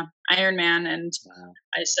Arizona Ironman, and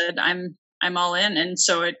I said, I'm all in. And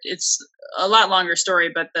so it's a lot longer story,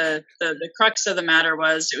 but the crux of the matter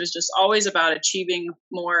was, it was just always about achieving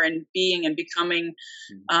more and being and becoming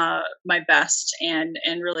my best, and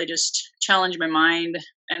really just challenge my mind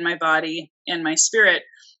and my body and my spirit.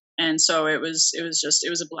 And so it was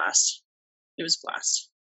a blast. It was a blast.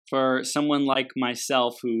 For someone like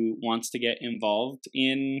myself who wants to get involved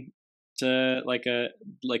in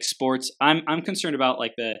like sports, I'm concerned about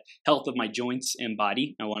like the health of my joints and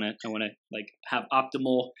body. I want to like have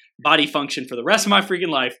optimal body function for the rest of my freaking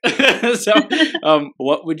life. So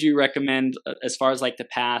what would you recommend as far as like the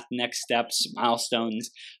path, next steps,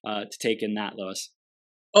 milestones to take in that, Lois?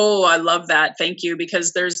 Oh, I love that. Thank you.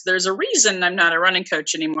 Because there's a reason I'm not a running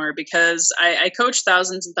coach anymore, because I coach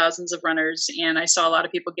thousands and thousands of runners, and I saw a lot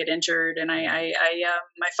of people get injured. And my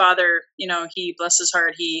father, he, bless his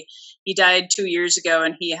heart, he died 2 years ago,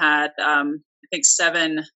 and he had, I think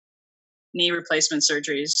 7 knee replacement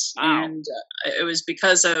surgeries. Wow. And it was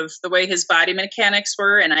because of the way his body mechanics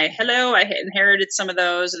were. And I inherited some of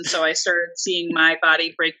those. And so I started seeing my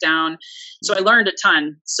body break down. So I learned a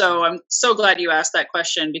ton. So I'm so glad you asked that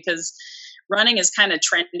question, because running is kind of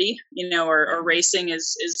trendy, or racing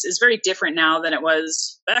is very different now than it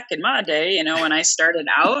was back in my day, when I started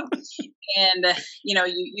out. And,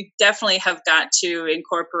 you definitely have got to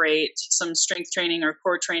incorporate some strength training or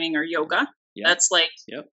core training or yoga. Yep. That's like,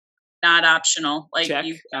 not optional. Like check.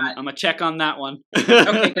 I'm a check on that one.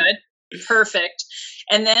 Okay, good. Perfect.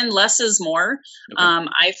 And then less is more. Okay.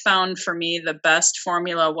 I found for me the best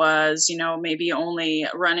formula was, maybe only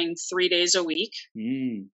running 3 days a week.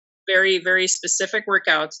 Very, very specific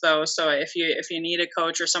workouts though. So if you need a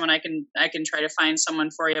coach or someone, I can try to find someone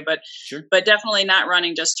for you, but sure. But definitely not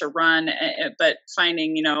running just to run, but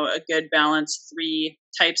finding, a good balance, 3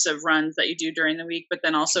 types of runs that you do during the week. But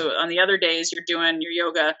then also on the other days, you're doing your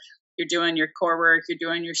yoga, you're doing your core work, you're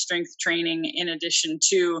doing your strength training in addition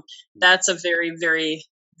to. That's a very, very,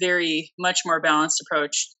 very much more balanced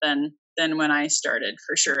approach than when I started,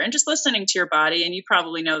 for sure. And just listening to your body, and you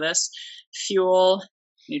probably know this, fuel,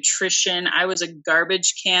 nutrition. I was a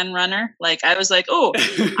garbage can runner. Like I was like, oh,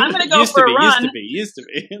 I'm going to go for a run. Used to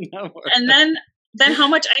be. And then how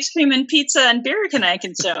much ice cream and pizza and beer can I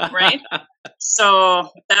consume, right? So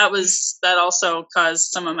that also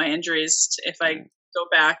caused some of my injuries, if I go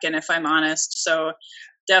back and if I'm honest. So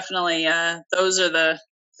definitely those are the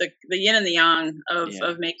yin and the yang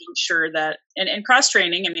of making sure that, and cross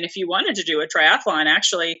training. I mean, if you wanted to do a triathlon,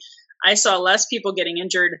 actually, I saw less people getting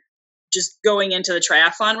injured just going into the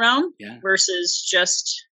triathlon realm versus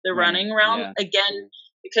just the running realm. Again,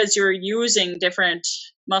 because you're using different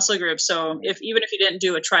muscle groups. So even if you didn't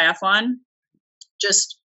do a triathlon,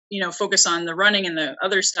 just focus on the running and the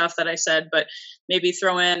other stuff that I said, but maybe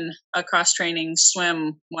throw in a cross training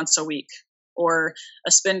swim once a week or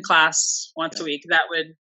a spin class once a week.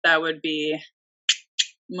 That would be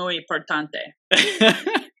muy importante.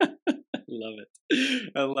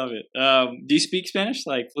 I love it. Do you speak Spanish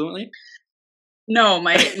like fluently? No,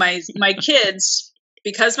 my kids,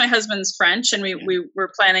 because my husband's French, and we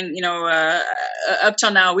were planning, up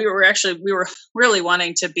till now, we were really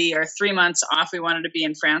wanting to be our 3 months off. We wanted to be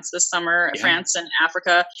in France this summer, France and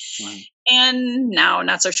Africa. Wow. And now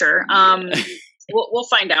not so sure. We'll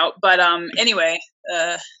find out. But anyway,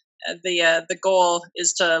 the goal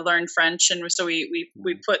is to learn French, and so we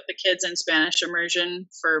put the kids in Spanish immersion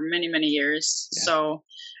for many, many years. Yeah. So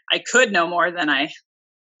I could know more than I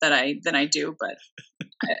do, but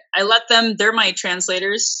I let them. They're my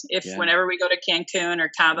translators. Whenever we go to Cancun or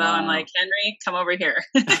Cabo, I'm like, Henry, come over here.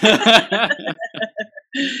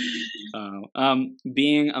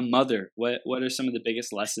 Being a mother, what are some of the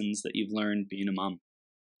biggest lessons that you've learned being a mom?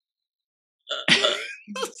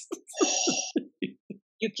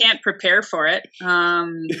 you can't prepare for it.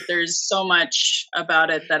 There's so much about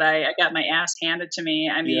it that I got my ass handed to me.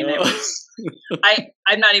 I mean, it was,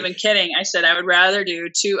 I'm not even kidding. I said I would rather do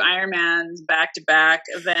 2 Ironmans back to back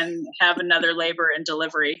than have another labor and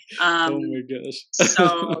delivery. Oh my gosh.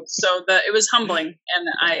 It was humbling. And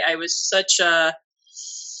I was such,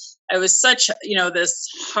 this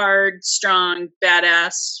hard, strong,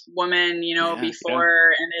 badass woman,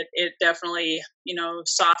 before, and it definitely,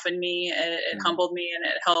 softened me. It humbled me, and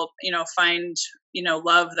it helped, find,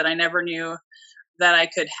 love that I never knew that I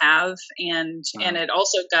could have. And it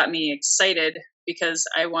also got me excited because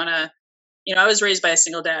I want to, I was raised by a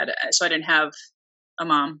single dad, so I didn't have a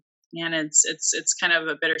mom, and it's kind of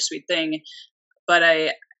a bittersweet thing, but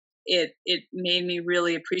it made me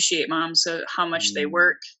really appreciate moms, so how much they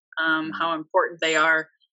work, how important they are,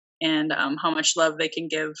 and how much love they can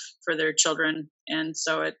give for their children. And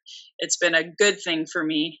so it's been a good thing for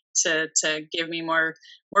me to give me more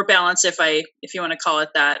balance, if you want to call it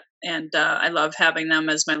that. And I love having them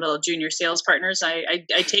as my little junior sales partners. I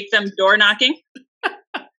take them door knocking.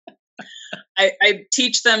 I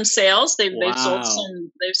teach them sales. They've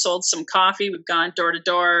sold some coffee. We've gone door to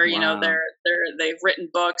door. Wow. They've written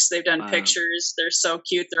books. They've done pictures. They're so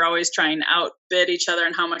cute. They're always trying to outbid each other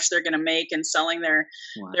on how much they're going to make and selling their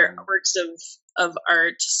works of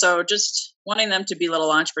art. So just wanting them to be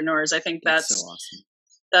little entrepreneurs. I think that's so awesome.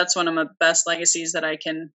 That's one of my best legacies that I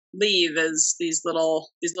can leave, is these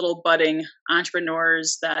little budding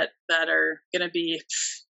entrepreneurs that are going to be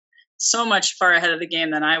so much far ahead of the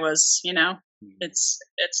game than I was. It's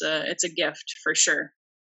a gift for sure.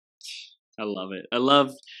 I love it. I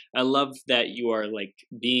love that you are like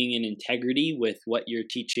being in integrity with what you're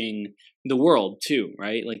teaching the world too,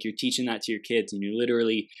 right? Like you're teaching that to your kids, and you're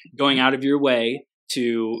literally going out of your way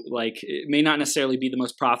to, like, it may not necessarily be the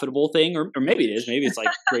most profitable thing, or maybe it is. Maybe it's like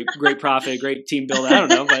great profit, great team building. I don't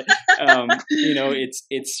know, but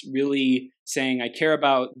it's really saying, I care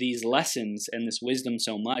about these lessons and this wisdom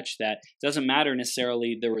so much that it doesn't matter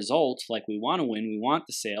necessarily the result. Like, we want to win, we want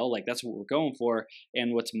the sale, like that's what we're going for.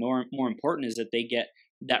 And what's more important is that they get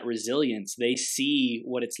that resilience. They see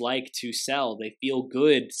what it's like to sell. They feel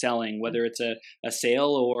good selling, whether it's a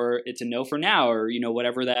sale or it's a no for now, or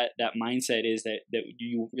whatever that mindset is that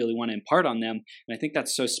you really want to impart on them. And I think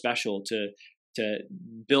that's so special to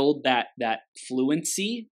build that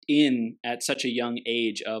fluency in at such a young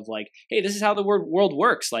age of like, hey, this is how the world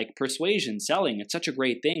works. Like persuasion, selling, it's such a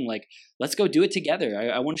great thing. Like, let's go do it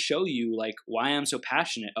together. I want to show you like why I'm so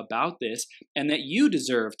passionate about this, and that you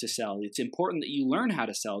deserve to sell. It's important that you learn how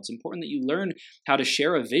to sell. It's important that you learn how to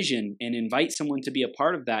share a vision and invite someone to be a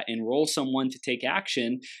part of that, enroll someone to take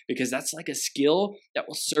action, because that's like a skill that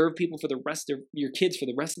will serve people for the rest of your kids for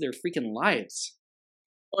the rest of their freaking lives.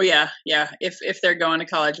 Oh yeah. If they're going to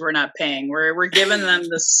college, we're not paying. We're giving them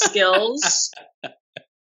the skills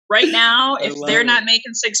right now. If they're not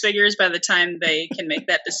making 6 figures by the time they can make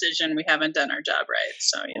that decision, we haven't done our job right.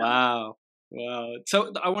 So Wow.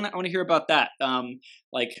 So I want to hear about that.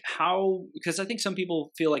 Like how, because I think some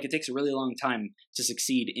people feel like it takes a really long time to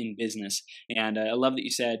succeed in business. And I love that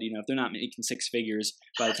you said, if they're not making 6 figures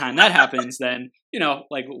by the time that happens, then,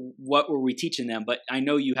 like what were we teaching them? But I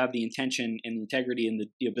know you have the intention and the integrity and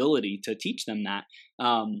the ability to teach them that.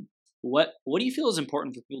 What do you feel is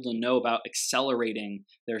important for people to know about accelerating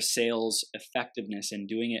their sales effectiveness and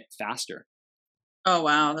doing it faster? Oh,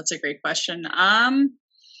 wow. That's a great question.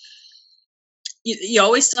 You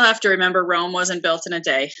always still have to remember Rome wasn't built in a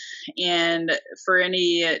day, and for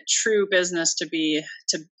any true business to be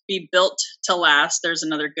built to last, there's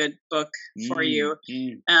another good book for you,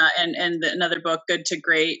 and another book, Good to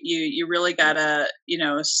Great. You really gotta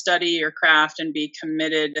study your craft and be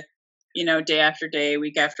committed, day after day,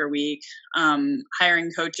 week after week. Hiring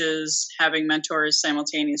coaches, having mentors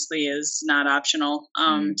simultaneously is not optional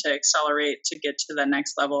to accelerate to get to the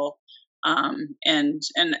next level. And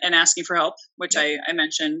asking for help, which I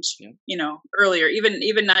mentioned, earlier,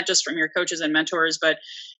 even not just from your coaches and mentors, but,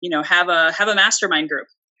 have a mastermind group,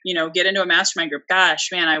 get into a mastermind group. Gosh,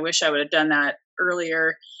 man, I wish I would have done that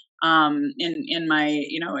earlier, in my,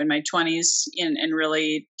 in my 20s and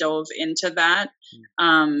really dove into that.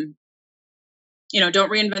 Don't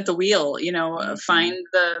reinvent the wheel, find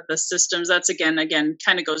the systems. That's again,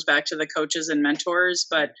 kind of goes back to the coaches and mentors,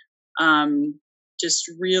 but, just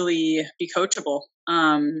really be coachable,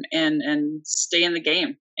 and stay in the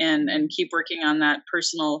game and keep working on that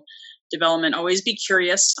personal development. Always be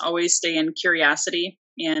curious, always stay in curiosity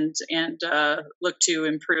and look to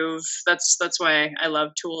improve. That's why I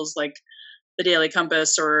love tools like the Daily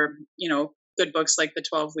Compass or, good books like the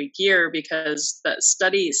 12-Week Year, because that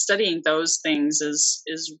studying those things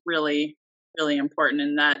is really really important.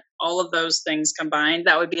 And that all of those things combined,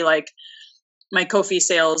 that would be like my Kofi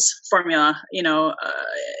sales formula.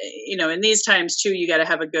 In these times too, you got to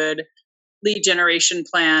have a good lead generation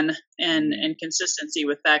plan and consistency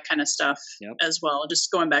with that kind of stuff as well.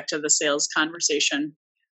 Just going back to the sales conversation.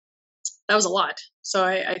 That was a lot. So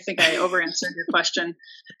I think I over-answered your question.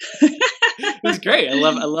 It was great. I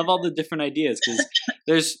love all the different ideas, because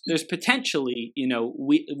there's potentially,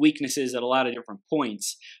 weaknesses at a lot of different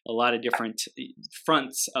points, a lot of different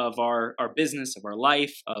fronts of our business, of our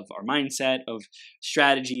life, of our mindset, of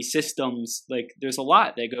strategy, systems. Like, there's a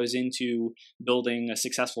lot that goes into building a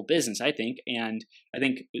successful business, I think. And I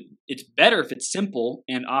think it's better if it's simple,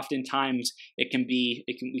 and oftentimes we can be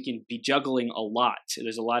juggling a lot.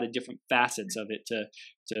 There's a lot of different facets of it to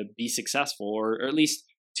be successful, or at least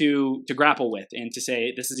to grapple with, and to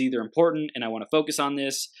say, this is either important and I want to focus on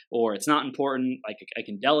this, or it's not important. Like, I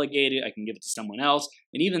can delegate it, I can give it to someone else.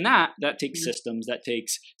 And even that takes systems, that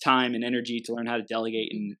takes time and energy to learn how to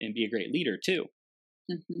delegate and be a great leader too.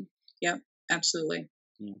 Mm-hmm. Yep, absolutely.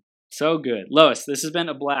 Yeah. So good. Lois, this has been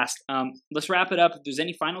a blast. Let's wrap it up. If there's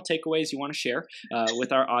any final takeaways you want to share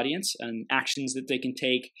with our audience, and actions that they can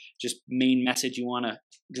take, just main message you want to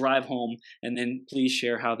drive home, and then please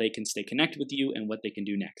share how they can stay connected with you and what they can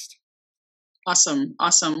do next. Awesome.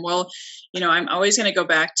 Well, I'm always going to go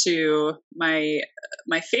back to my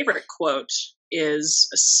favorite quote is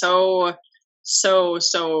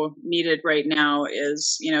so needed right now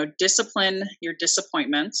is, discipline your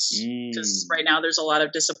disappointments, because right now there's a lot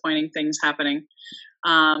of disappointing things happening,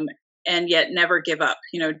 and yet never give up.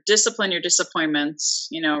 Discipline your disappointments,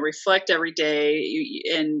 reflect every day.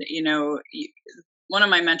 One of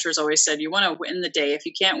my mentors always said, you want to win the day. If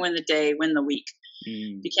you can't win the day, win the week.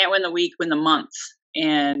 If you can't win the week, win the month.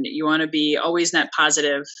 And you want to be always net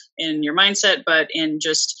positive in your mindset, but in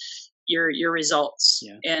just your results.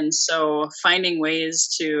 Yeah. And so finding ways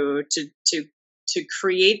to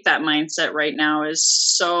create that mindset right now is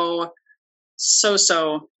so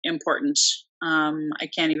important. I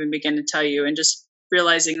can't even begin to tell you. And just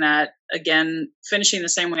realizing that, again, finishing the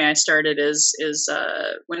same way I started is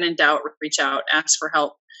when in doubt, reach out, ask for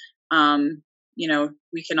help.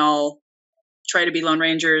 We can all try to be Lone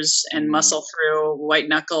Rangers and muscle through, white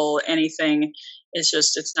knuckle anything.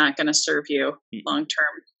 It's not going to serve you long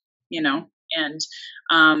term, and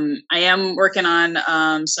I am working on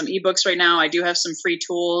some ebooks right now. I do have some free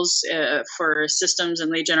tools for systems and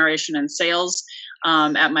lead generation and sales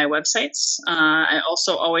at my websites. I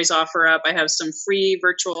also always offer up, I have some free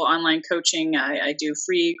virtual online coaching. I do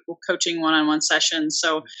free coaching one-on-one sessions.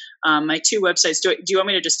 So my two websites, do you want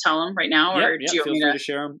me to just tell them right now? Or do you want me to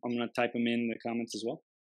share them? I'm going to type them in the comments as well.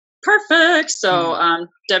 Perfect. So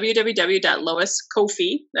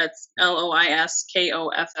www.loiskofi, that's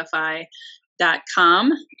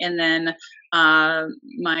LOISKOFFI.com. And then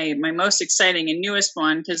my most exciting and newest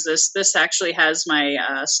one, because this actually has my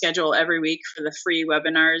schedule every week for the free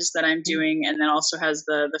webinars that I'm doing, and then also has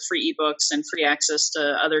the free ebooks and free access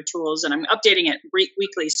to other tools. And I'm updating it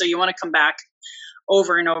weekly. So you want to come back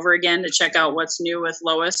over and over again to check out what's new with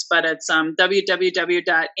Lois. But it's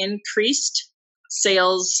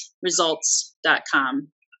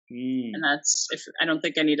www.increasedsalesresults.com. And that's, I don't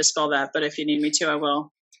think I need to spell that, but if you need me to, I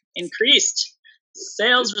will. Increased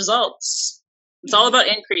sales results. It's all about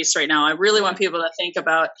increase right now. I really want people to think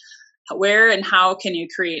about where and how can you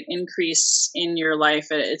create increase in your life.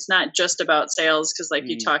 It's not just about sales, because like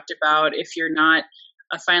you talked about, if you're not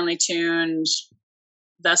a finely tuned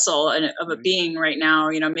vessel of a being right now,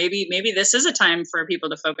 maybe this is a time for people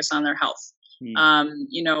to focus on their health.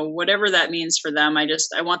 Whatever that means for them. I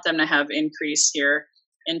want them to have increase here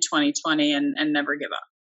in 2020 and never give up.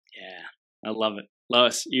 Yeah, I love it.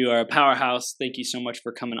 Lois, you are a powerhouse. Thank you so much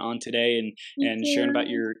for coming on today and sharing about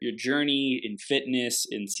your journey in fitness,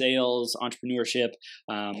 in sales, entrepreneurship,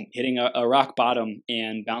 hitting a rock bottom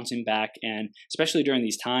and bouncing back, and especially during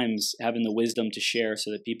these times, having the wisdom to share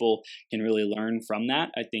so that people can really learn from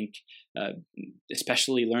that. I think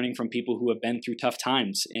especially learning from people who have been through tough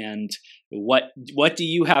times, and what do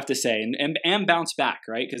you have to say, and bounce back,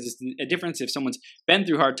 right? Because it's a difference if someone's been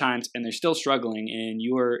through hard times and they're still struggling, and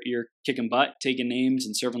you're kicking butt, taking names,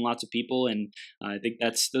 and serving lots of people. And I think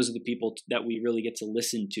those are the people that we really get to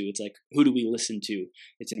listen to. It's like, who do we listen to?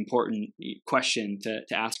 It's an important question to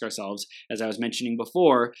ask ourselves. As I was mentioning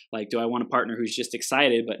before, like, do I want a partner who's just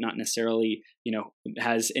excited but not necessarily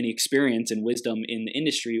has any experience and wisdom in the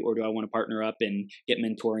industry, or do I want to partner up and get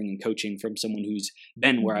mentoring and coaching from someone who's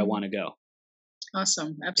been where I want to go?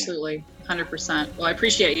 Awesome. Absolutely. 100%. Well, I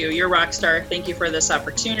appreciate you. You're a rock star. Thank you for this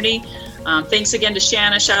opportunity. Thanks again to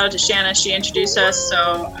Shanna. Shout out to Shanna. She introduced us.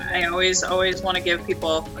 So I always want to give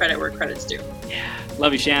people credit where credit's due. Yeah.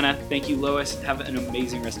 Love you, Shanna. Thank you, Lois. Have an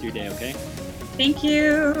amazing rest of your day, okay? Thank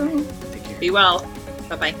you. Take care. Be well.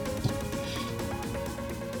 Bye-bye.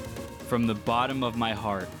 From the bottom of my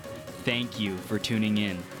heart, thank you for tuning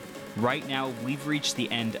in. Right now, we've reached the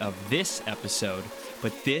end of this episode,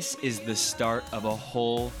 but this is the start of a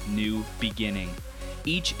whole new beginning.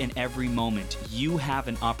 Each and every moment, you have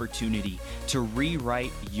an opportunity to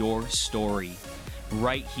rewrite your story.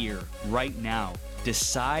 Right here, right now,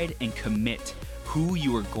 decide and commit who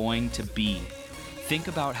you are going to be. Think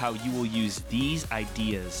about how you will use these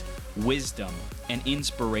ideas, wisdom, and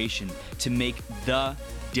inspiration to make the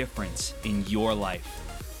difference in your life.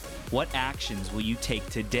 What actions will you take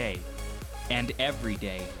today and every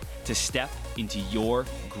day to step into your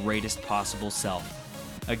greatest possible self?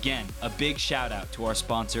 Again, a big shout out to our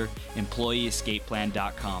sponsor,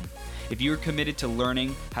 EmployeeEscapePlan.com. If you're committed to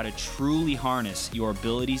learning how to truly harness your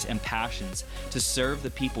abilities and passions to serve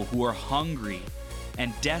the people who are hungry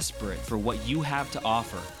and desperate for what you have to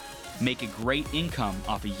offer, make a great income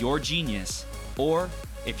off of your genius, or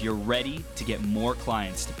if you're ready to get more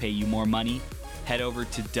clients to pay you more money, head over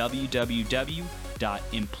to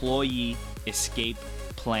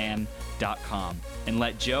www.employeeescapeplan.com and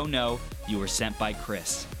let Joe know you were sent by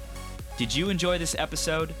Chris. Did you enjoy this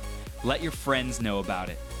episode? Let your friends know about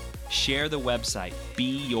it. Share the website,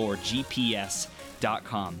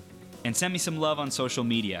 beyourgps.com, and send me some love on social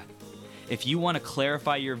media. If you want to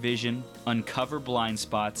clarify your vision, uncover blind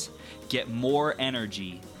spots, get more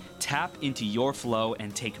energy, tap into your flow,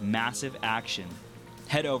 and take massive action,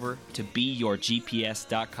 head over to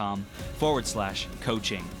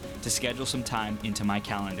beyourgps.com/coaching to schedule some time into my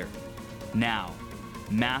calendar. Now,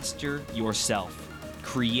 master yourself,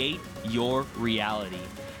 create your reality,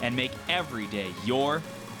 and make every day your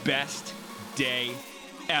best day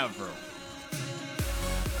ever.